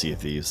 in Sea of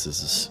Thieves.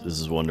 This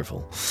is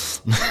wonderful.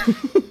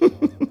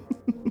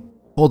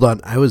 Hold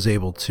on, I was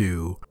able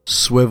to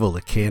swivel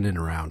a cannon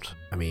around.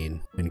 I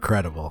mean,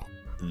 incredible.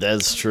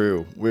 That's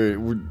true.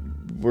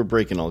 We're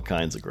breaking all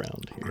kinds of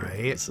ground here.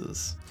 Right. This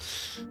is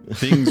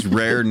Things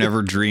rare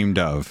never dreamed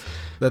of.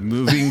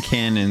 Moving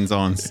cannons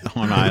on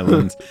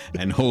islands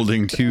and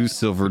holding 2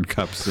 silvered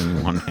cups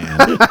in one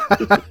hand.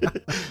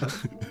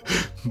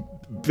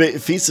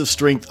 feats of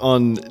strength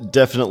on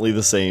definitely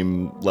the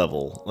same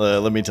level.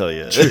 Let me tell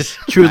you.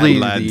 Truly,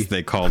 Lads,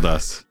 they called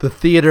us. the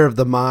theater of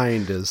the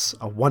mind is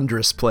a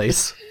wondrous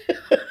place.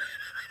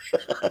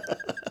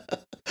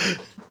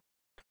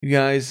 You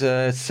guys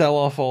sell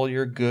off all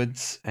your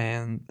goods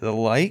and the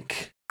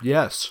like.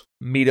 Yes.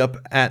 Meet up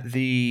at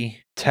the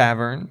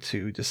tavern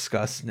to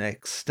discuss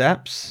next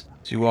steps.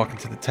 So you walk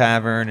into the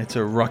tavern. It's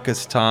a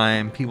ruckus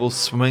time. People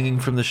swinging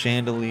from the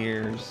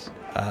chandeliers.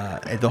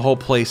 The whole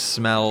place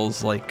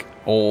smells like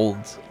old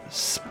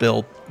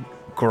spilt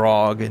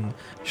grog, and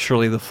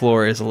surely the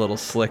floor is a little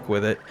slick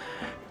with it.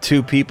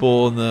 2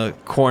 people in the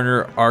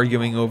corner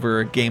arguing over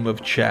a game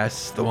of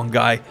chess. The one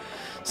guy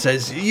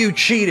says, "You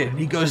cheated." And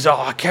he goes, "Oh,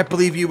 I can't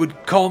believe you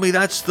would call me.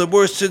 That's the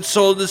worst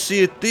insult in the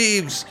Sea of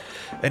Thieves."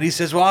 And he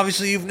says, "Well,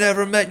 obviously you've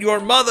never met your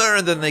mother."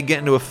 And then they get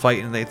into a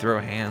fight and they throw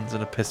hands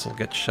and a pistol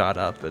gets shot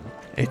up. And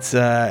it's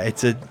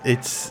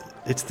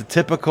the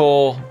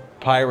typical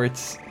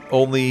pirates,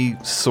 only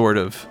sort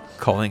of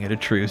calling it a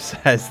truce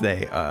as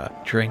they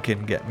drink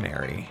and get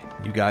merry.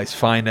 You guys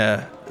find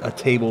a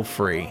table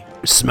free.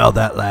 Smell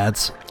that,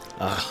 lads.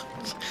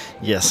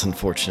 Yes,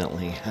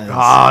 unfortunately. It's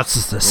Not.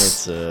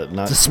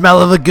 the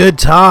smell of a good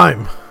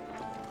time.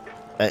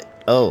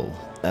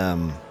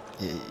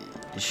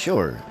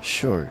 Sure.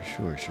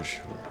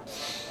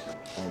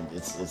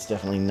 It's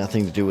definitely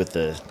nothing to do with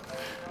the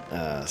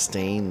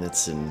stain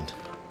that's in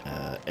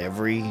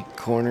every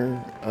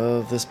corner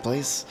of this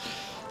place.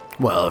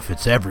 Well, if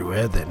it's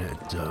everywhere, then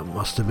it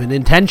must have been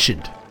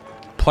intentioned.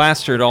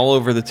 Plastered all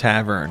over the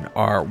tavern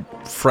are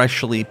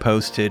freshly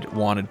posted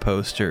wanted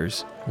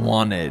posters.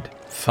 Wanted,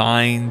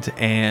 find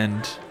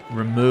and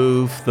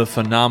remove the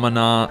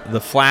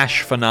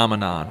flash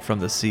phenomenon from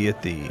the Sea of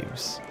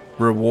Thieves.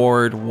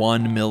 Reward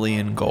 1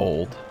 million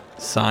gold.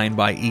 Signed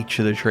by each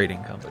of the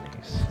trading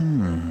companies.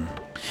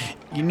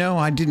 You know,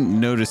 I didn't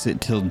notice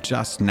it till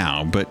just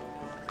now, but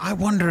I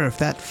wonder if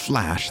that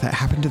flash that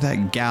happened to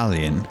that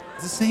galleon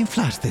is the same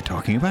flash they're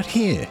talking about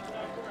here.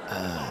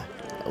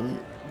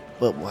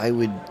 But why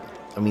would...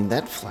 I mean,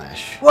 that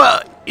flash...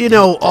 Well, you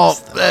know,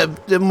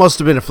 it must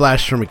have been a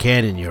flash from a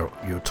cannon you're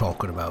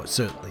talking about,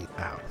 certainly.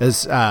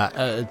 As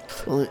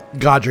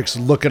Godric's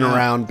looking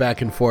around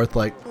back and forth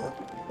like,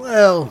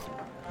 well...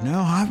 No,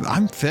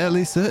 I'm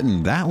fairly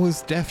certain that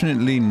was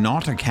definitely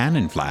not a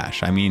cannon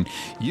flash. I mean,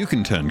 you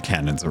can turn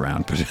cannons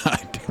around, but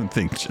I don't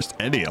think just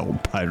any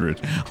old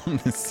pirate on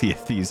the Sea of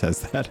Thieves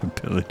has that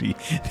ability.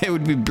 They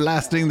would be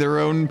blasting their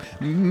own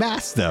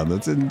mast down.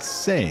 That's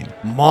insane.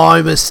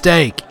 My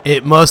mistake.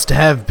 It must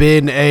have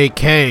been a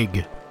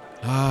keg.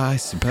 I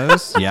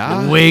suppose,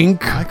 yeah.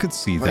 Wink. I could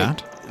see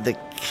that. The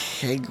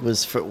keg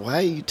was for... Why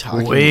are you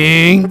talking...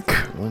 Wink.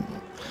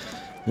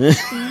 What?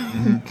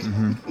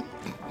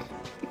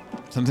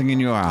 Something in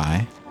your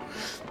eye.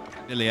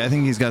 Billy, I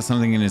think he's got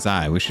something in his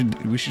eye. We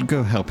should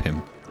go help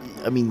him.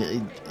 I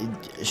mean,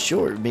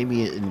 sure,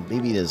 maybe in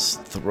his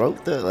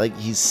throat. Like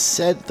he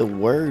said the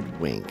word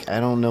 "wink." I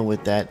don't know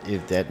if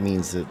that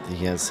means that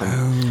he has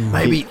some.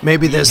 Maybe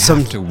there's You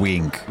some have to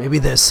wink. Maybe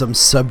there's some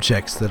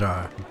subjects that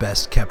are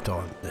best kept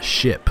on the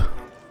ship.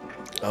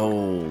 Oh,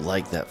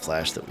 like that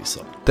flash that we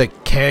saw. The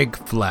keg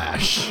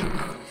flash.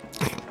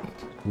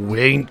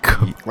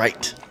 Wink.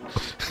 Right.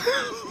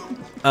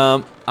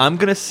 I'm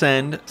gonna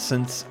send,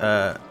 since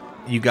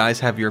you guys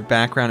have your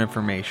background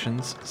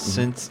informations.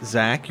 Since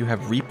Zach, you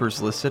have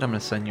Reapers listed, I'm gonna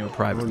send you a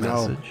private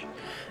message.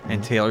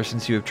 And Taylor,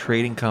 since you have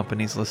trading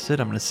companies listed,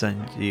 I'm gonna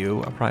send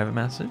you a private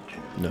message.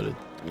 Noted.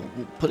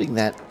 Putting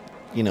that,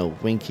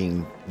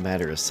 winking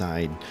matter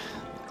aside,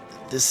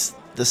 the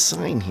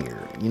sign here,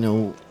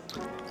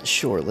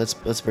 sure,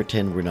 let's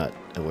pretend we're not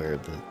aware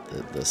of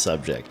the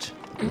subject.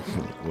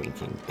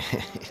 Winking.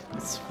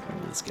 It's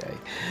this guy.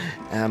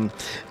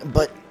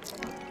 But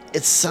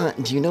it's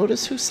signed. Do you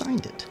notice who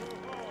signed it?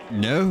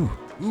 No.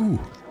 Ooh.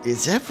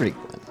 It's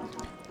everyone.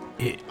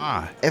 It's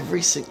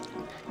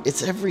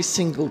every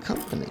single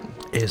company.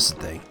 Here's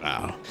the thing.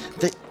 Wow.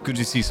 That, Good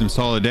to see some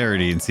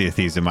solidarity in Sea of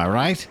Thieves, am I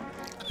right?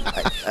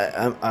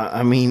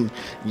 I mean,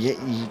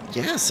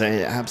 yes,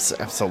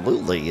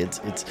 absolutely.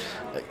 It's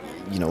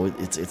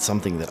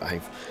something that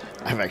I've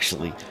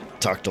actually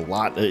talked a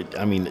lot.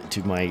 I mean,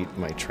 to my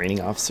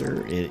training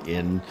officer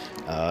in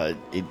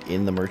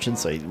the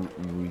merchants. We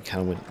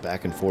kind of went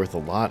back and forth a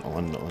lot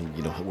on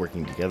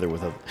working together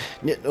with a.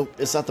 No,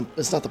 it's not the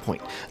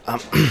point.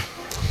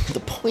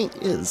 The point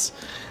is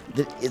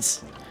that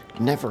it's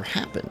never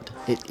happened.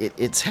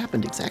 It's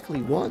happened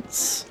exactly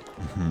once.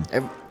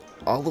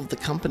 All of the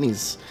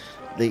companies,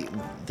 they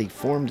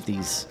formed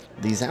these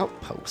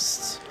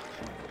outposts,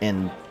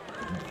 and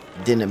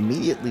then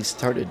immediately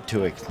started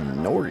to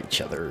ignore each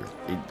other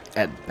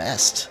at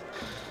best.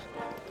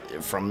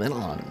 From then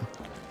on,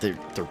 they're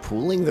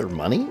pooling their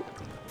money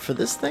for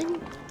this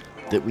thing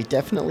that we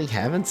definitely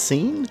haven't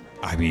seen.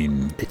 I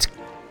mean, It's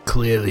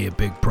clearly a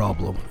big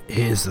problem.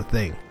 Here's the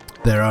thing.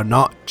 There are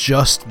not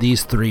just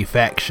these three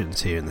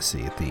factions here in the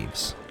Sea of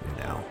Thieves.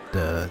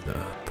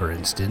 For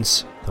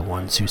instance, the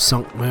ones who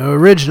sunk my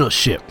original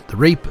ship, the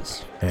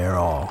Reapers. There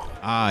are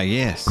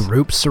yes.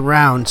 groups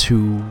around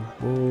who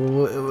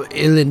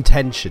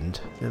ill-intentioned,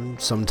 and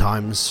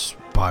sometimes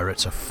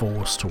pirates are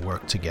forced to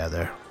work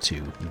together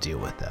to deal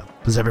with them.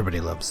 Because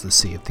everybody loves the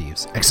Sea of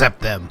Thieves,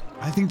 except them.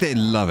 I think they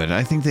love it.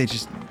 I think they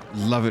just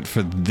love it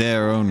for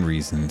their own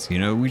reasons.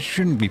 We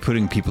shouldn't be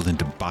putting people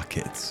into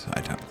buckets,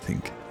 I don't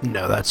think.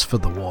 No, that's for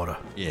the water.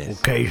 Yes.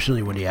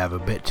 Occasionally when you have a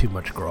bit too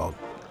much grog.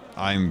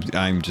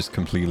 I'm just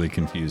completely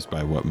confused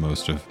by what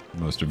most of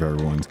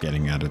everyone's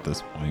getting at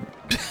this point.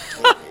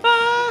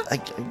 I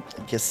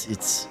guess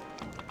it's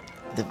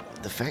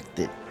the fact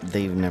that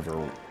they've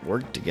never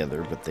worked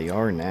together, but they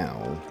are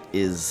now,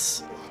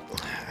 is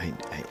I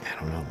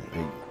don't know.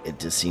 It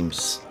just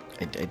seems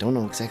I don't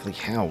know exactly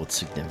how it's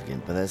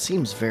significant, but that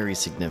seems very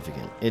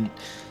significant. And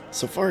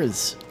so far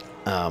as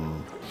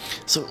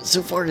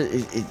so far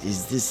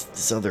is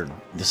this other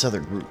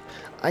group.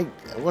 I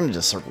wanted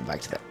to circle back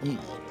to that.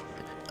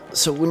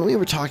 So when we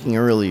were talking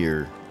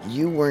earlier,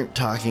 you weren't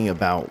talking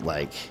about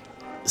like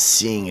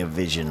seeing a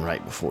vision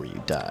right before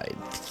you died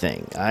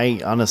thing.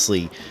 I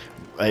honestly,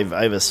 I've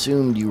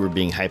assumed you were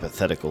being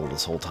hypothetical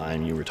this whole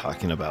time. You were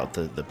talking about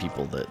the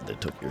people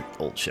that took your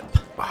old ship.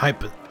 What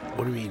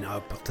do you mean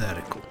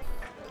hypothetical?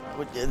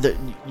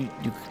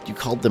 You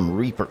called them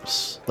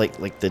Reapers, like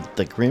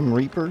the Grim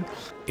Reaper.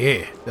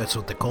 Yeah, that's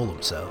what they call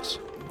themselves.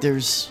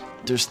 There's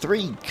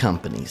three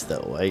companies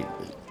though.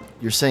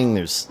 You're saying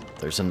there's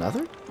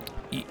another?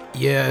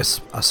 Yes,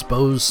 I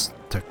suppose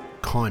they're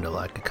kind of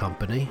like a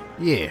company.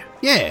 Yeah,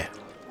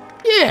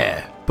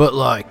 but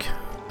like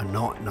a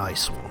not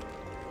nice one.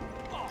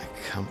 A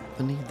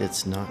company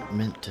that's not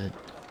meant to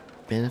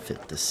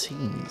benefit the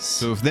seas.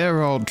 So if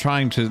they're all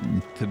trying to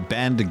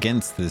band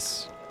against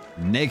this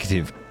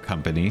negative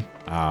company,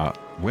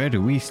 where do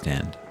we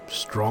stand?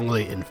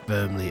 Strongly and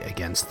firmly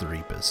against the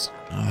Reapers.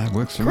 That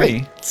works for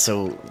Great. me.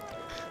 So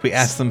We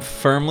ask them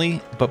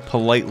firmly but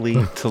politely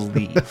to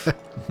leave.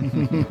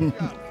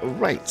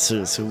 right. So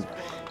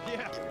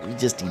we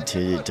just need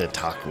to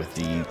talk with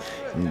the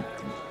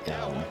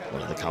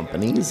one of the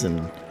companies,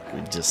 and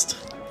we just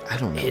I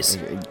don't know.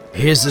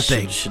 Here's the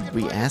thing. Should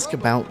we ask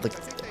about the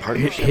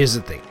partnership? Here's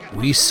the thing.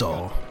 We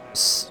saw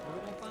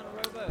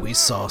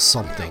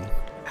something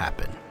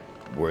happen.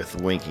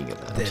 Worth winking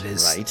about. That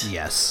is, right.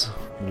 yes,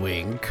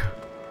 wink.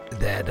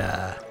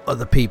 That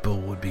other people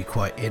would be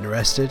quite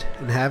interested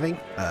in having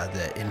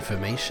the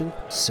information.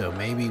 So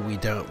maybe we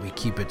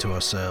keep it to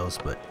ourselves.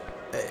 But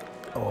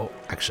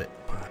actually,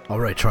 I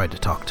already tried to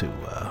talk to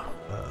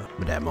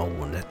Madame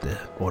Owen at the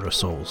Order of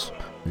Souls,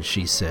 and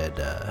she said,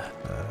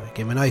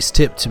 "Give a nice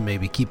tip to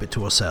maybe keep it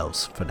to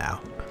ourselves for now.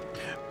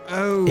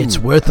 Oh, It's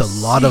worth a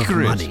lot of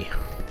secret. money."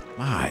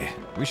 My,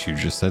 wish you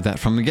just said that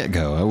from the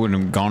get-go. I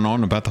wouldn't have gone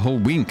on about the whole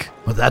wink.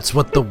 Well, that's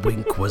what the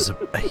wink was.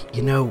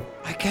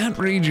 I can't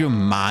read your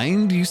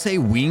mind. You say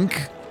wink,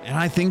 and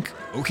I think,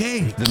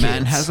 okay, the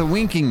man Kids. has a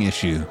winking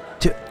issue.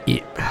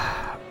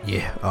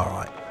 Yeah,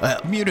 all right.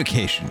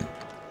 Communication.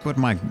 What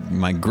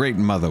my great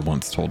mother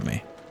once told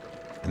me.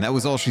 And that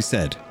was all she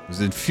said. It was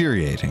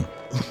infuriating.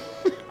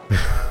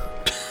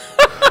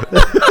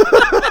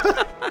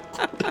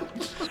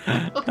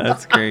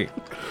 That's great.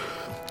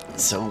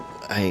 So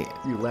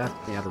You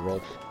left me out of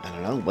roll. I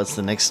don't know. What's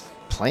the next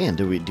plan?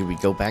 Do we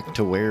go back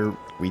to where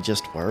we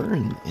just were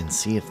and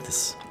see if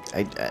this?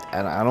 I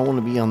don't want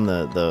to be on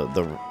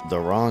the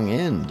wrong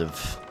end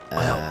of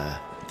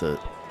the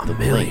A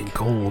million lake.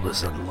 gold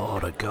is a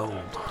lot of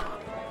gold.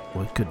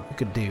 We could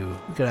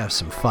have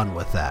some fun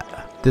with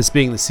that. This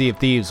being the Sea of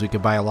Thieves, we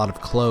could buy a lot of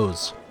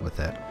clothes with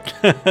it.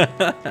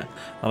 A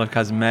lot of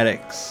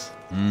cosmetics.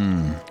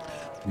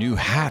 New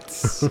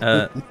hats.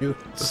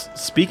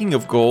 Speaking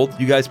of gold,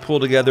 you guys pull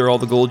together all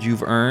the gold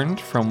you've earned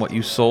from what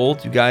you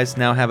sold. You guys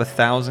now have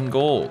 1,000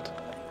 gold.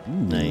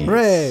 Nice.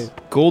 Hooray!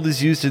 Gold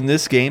is used in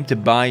this game to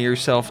buy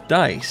yourself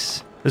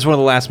dice. This is one of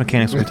the last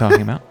mechanics we'll be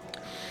talking about.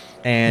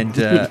 And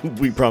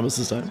We promise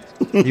this time.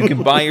 you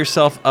can buy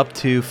yourself up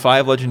to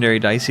 5 legendary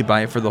dice. You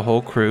buy it for the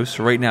whole crew.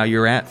 So right now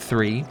you're at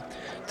 3.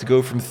 To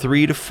go from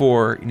 3 to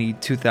 4, you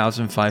need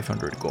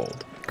 2,500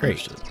 gold.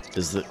 Great.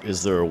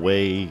 Is there a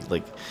way,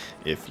 like,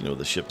 if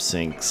the ship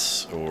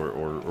sinks or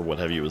what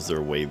have you? Is there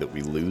a way that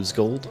we lose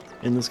gold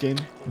in this game?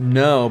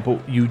 No,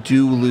 but you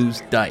do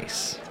lose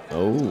dice.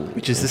 Oh,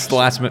 Which is this is the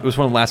last? It was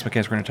one of the last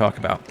mechanics we're going to talk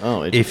about.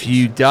 Oh, if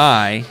you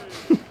die,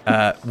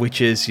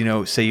 which is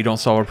say you don't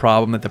solve a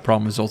problem, that the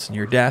problem results in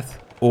your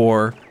death,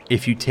 or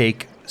if you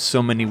take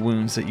so many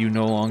wounds that you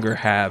no longer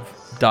have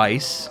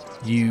dice,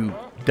 you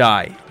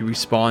die. You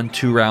respawn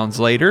 2 rounds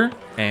later,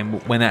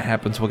 and when that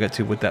happens, we'll get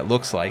to what that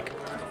looks like.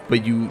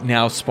 But you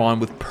now spawn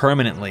with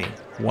permanently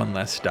 1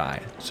 less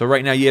die. So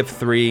right now you have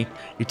 3.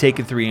 You've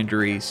taken 3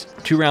 injuries.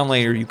 2 rounds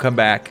later, you come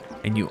back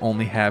and you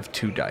only have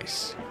 2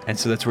 dice. And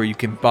so that's where you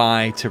can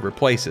buy to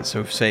replace it.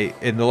 So say,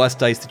 and the less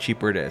dice, the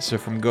cheaper it is. So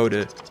from go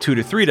to 2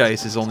 to 3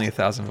 dice is only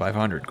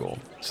 1,500 gold.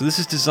 So this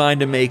is designed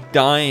to make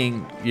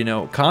dying,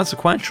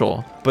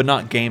 consequential, but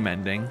not game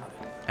ending.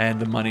 And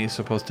the money is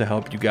supposed to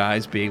help you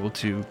guys be able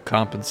to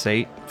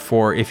compensate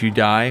for if you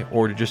die,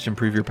 or to just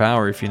improve your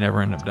power if you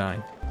never end up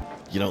dying.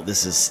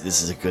 This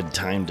is a good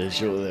time to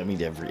show. I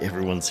mean,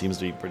 everyone seems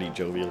to be pretty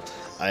jovial.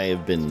 I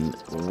have been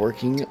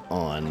working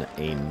on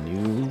a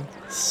new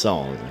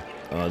song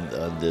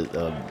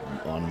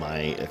on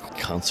my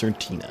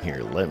concertina.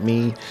 Here, let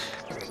me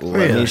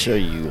show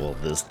you all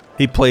this.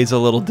 He plays a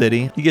little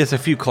ditty. He gets a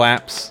few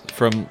claps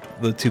from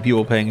the 2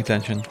 people paying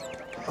attention.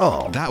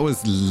 Oh, That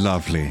was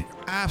lovely.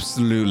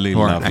 Absolutely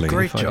Or lovely.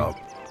 great funny. job.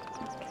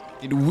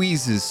 It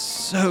wheezes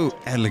so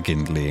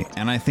elegantly,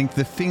 and I think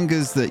the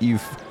fingers that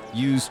you've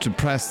used to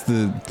press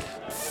the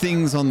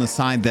things on the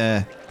side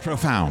there,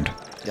 profound.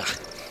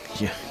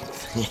 Yeah.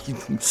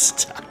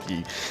 Stop.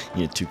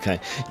 You're too kind.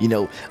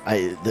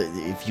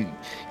 If you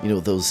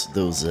those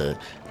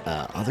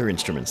other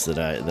instruments that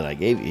I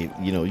gave you,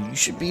 you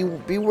should be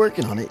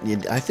working on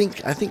it. I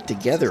think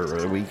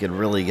together we could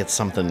really get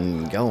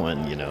something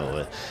going.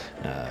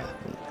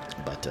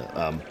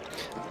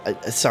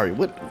 Sorry.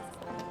 What?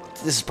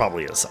 This is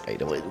probably a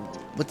side.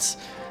 What's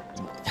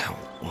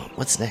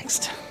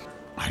next?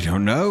 I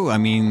don't know. I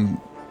mean,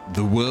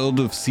 the world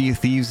of Sea of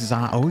Thieves is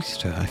our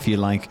oyster. I feel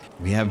like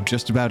we have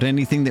just about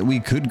anything that we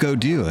could go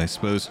do. I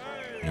suppose,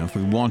 if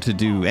we want to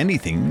do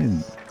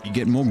anything, you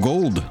get more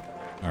gold.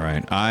 All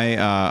right,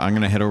 I'm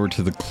gonna head over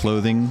to the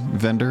clothing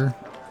vendor,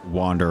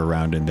 wander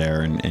around in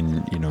there, and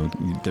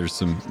there's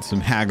some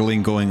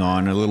haggling going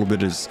on, a little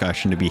bit of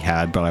discussion to be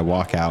had. But I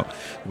walk out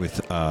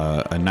with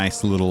a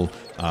nice little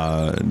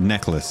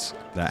necklace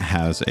that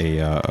has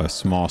a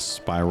small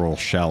spiral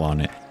shell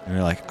on it. And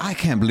they're like, I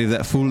can't believe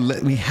that fool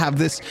let me have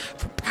this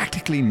for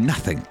practically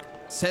nothing.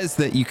 Says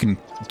that you can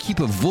keep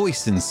a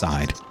voice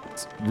inside.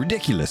 It's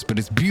ridiculous, but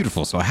it's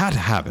beautiful, so I had to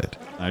have it.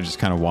 I just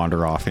kind of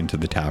wander off into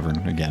the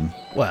tavern again.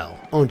 Well,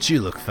 don't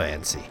you look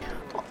fancy?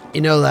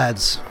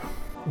 Lads,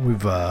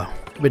 we've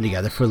been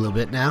together for a little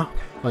bit now.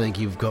 I think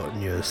you've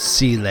gotten your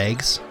sea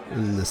legs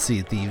in the Sea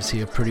of Thieves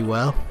here pretty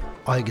well.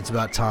 I think it's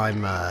about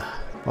time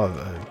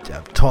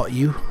I've taught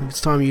you.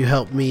 It's time you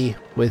help me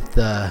with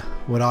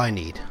what I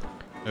need.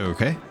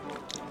 Okay.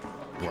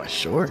 Well,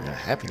 sure.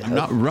 Happy to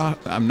help.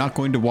 I'm not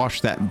going to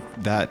wash that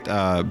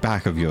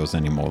back of yours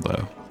anymore,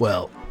 though.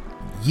 Well,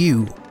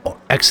 you are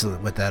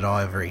excellent with that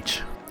eye of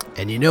reach.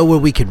 And you know where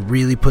we can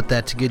really put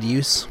that to good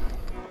use?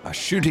 A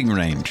shooting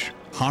range.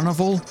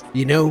 Carnival.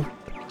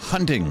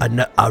 Hunting.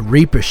 A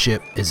Reaper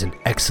ship is an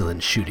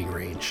excellent shooting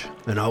range,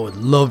 and I would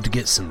love to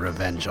get some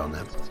revenge on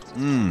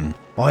them.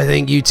 I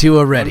think you two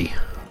are ready.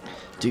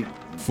 Do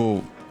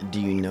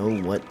you know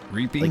what?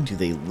 Reaping? Like, do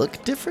they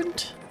look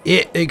different?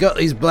 Yeah, they got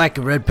these black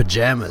and red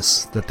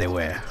pajamas that they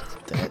wear.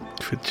 That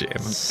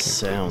Pajamas.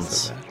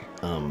 sounds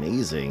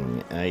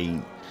amazing.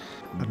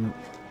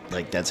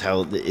 That's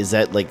how. Is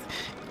that like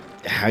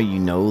how you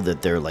know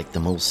that they're like the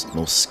most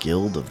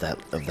skilled of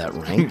that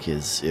rank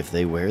is if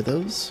they wear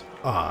those?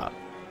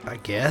 I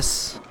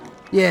guess.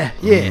 Yeah,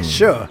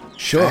 sure.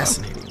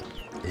 Fascinating.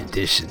 In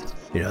addition,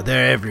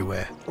 they're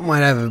everywhere. I might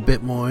have a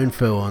bit more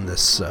info on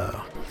this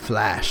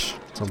Flash,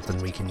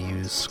 something we can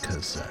use,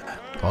 because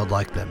I'd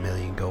like that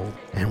 1,000,000 gold.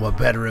 And what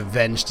better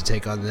revenge to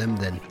take on them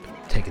than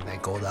taking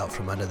that gold out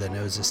from under their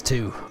noses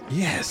too.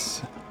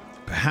 Yes.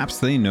 Perhaps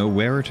they know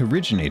where it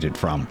originated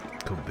from.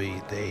 would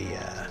be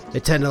they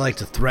tend to like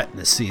to threaten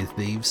the Sea of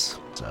Thieves,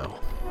 so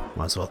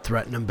might as well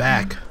threaten them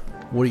back.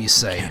 What do you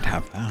say? Can't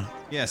have that.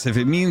 Yes, if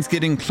it means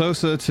getting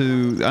closer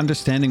to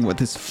understanding what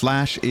this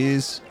flash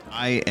is,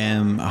 I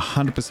am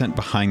 100%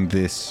 behind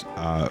this.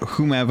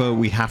 Whomever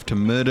we have to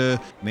murder,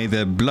 may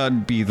their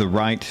blood be the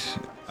rite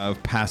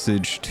of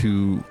passage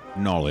to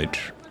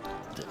knowledge.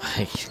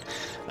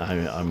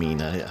 I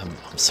mean, I'm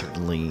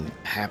certainly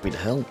happy to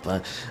help.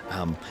 And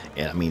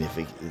I mean, if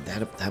we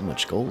that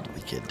much gold,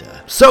 we could.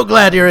 So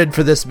glad you're in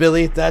for this,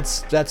 Billy.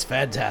 That's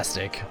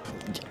fantastic.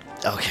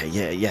 Okay,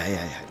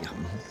 yeah.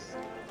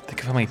 Think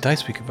of how many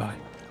dice we could buy.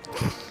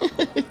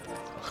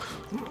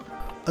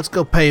 Let's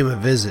go pay him a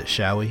visit,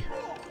 shall we?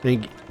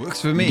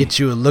 Works for me. Get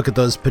you a look at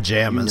those You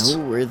pajamas.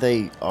 know where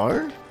they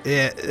are?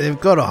 Yeah, they've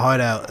got a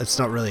hideout. It's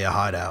not really a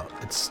hideout.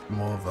 It's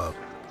more of a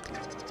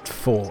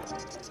fort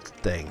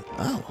thing.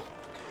 Oh,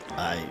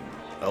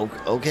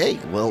 okay.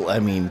 Well, I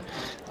mean,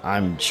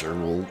 I'm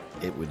sure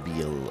it would be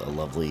a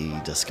lovely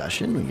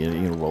discussion. We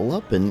can roll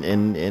up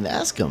and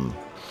ask them.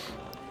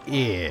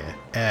 Yeah,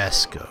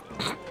 ask him.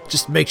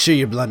 Just make sure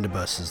your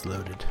blunderbuss is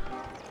loaded.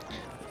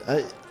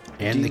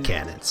 And the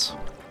cannons.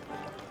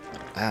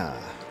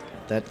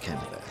 That kind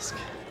of ask.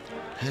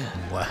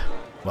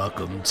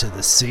 Welcome to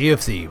the Sea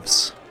of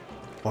Thieves.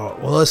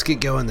 Alright, well, let's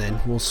get going then.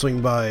 We'll swing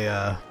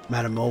by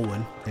Madame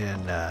Olwen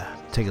and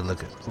take a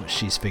look at what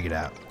she's figured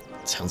out.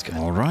 Sounds good.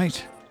 All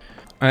right.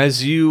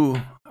 As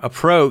you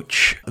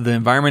approach, the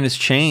environment has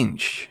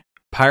changed.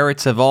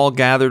 Pirates have all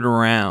gathered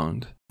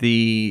around.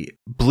 The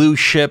blue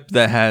ship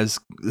that has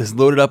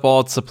loaded up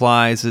all its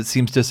supplies, it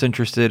seems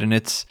disinterested, and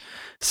it's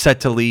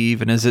set to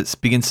leave. And as it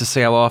begins to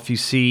sail off, you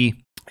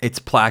see its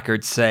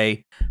placards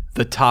say,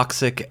 "The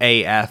Toxic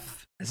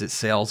AF," as it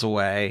sails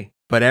away.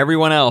 But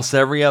everyone else,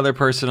 every other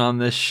person on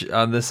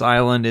this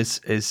island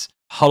is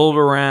huddled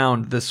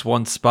around this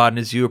one spot. And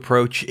as you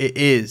approach, it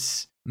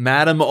is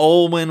Madame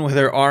Olwen with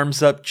her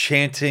arms up,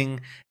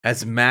 chanting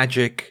as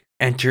magic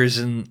enters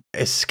and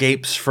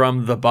escapes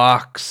from the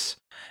box.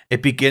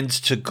 It begins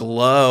to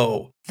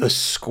glow. The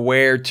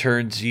square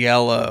turns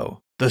yellow.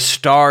 The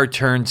star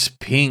turns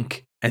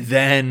pink. And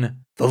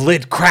then the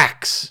lid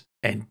cracks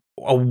and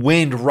a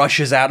wind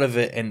rushes out of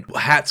it and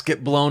hats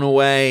get blown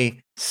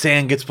away.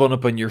 Sand gets blown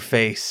up on your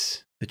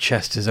face. The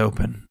chest is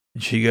open.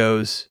 And she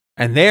goes,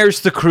 "And there's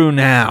the crew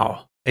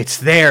now. It's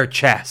their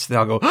chest." And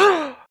I'll go,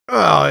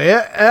 Oh,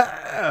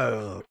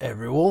 yeah.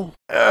 Everyone.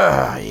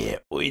 Yeah,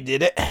 we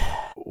did it.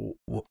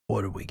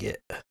 What did we get?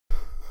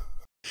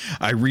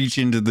 I reach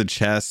into the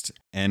chest,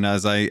 and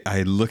as I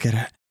look at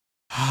it,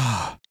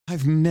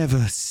 I've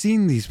never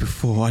seen these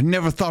before. I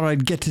never thought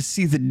I'd get to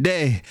see the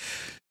day.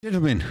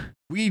 Gentlemen,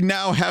 we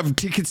now have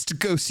tickets to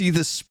go see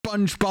the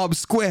SpongeBob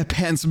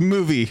SquarePants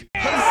movie.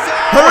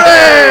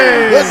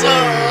 Hooray!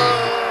 Huzzah!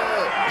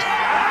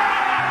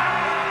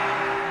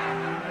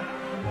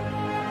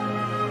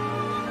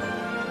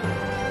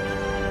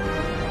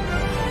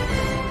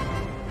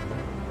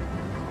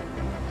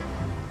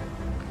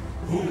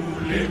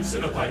 Lives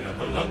in a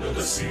pineapple under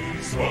the sea.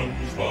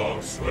 SpongeBob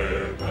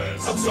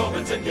SquarePants,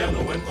 absorbent and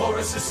yellow and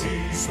porous as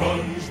sea.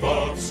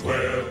 SpongeBob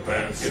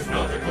SquarePants, if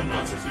nautical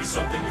nonsense be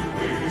something you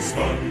wish.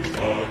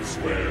 SpongeBob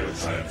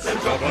SquarePants, and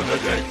drop on the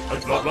deck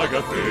and flop like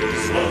a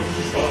fish.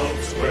 SpongeBob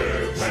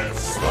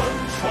SquarePants,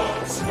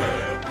 SpongeBob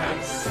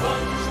SquarePants,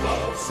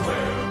 SpongeBob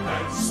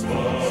SquarePants,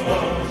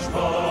 SpongeBob SquarePants,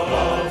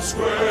 SpongeBob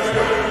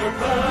SquarePants.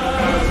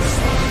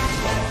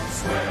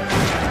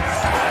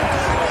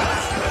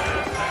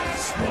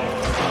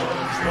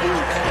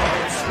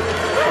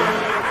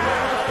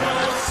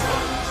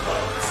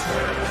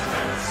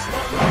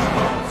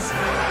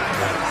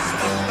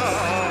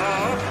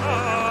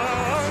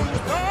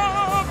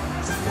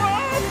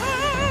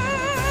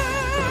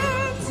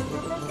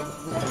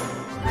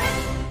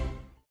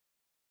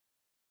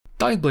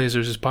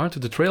 Tideblazers is part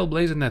of the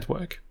Trailblazer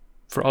Network.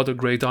 For other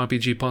great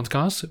RPG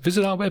podcasts,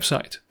 visit our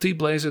website,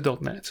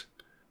 tblazer.net.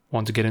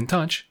 Want to get in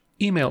touch?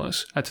 Email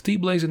us at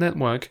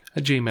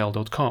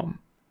tblazernetwork@gmail.com.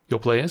 Your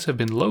players have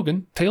been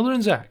Logan, Taylor,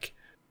 and Zach,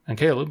 and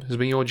Caleb has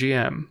been your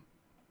GM.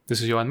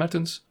 This is Johan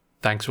Mertens.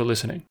 Thanks for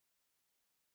listening.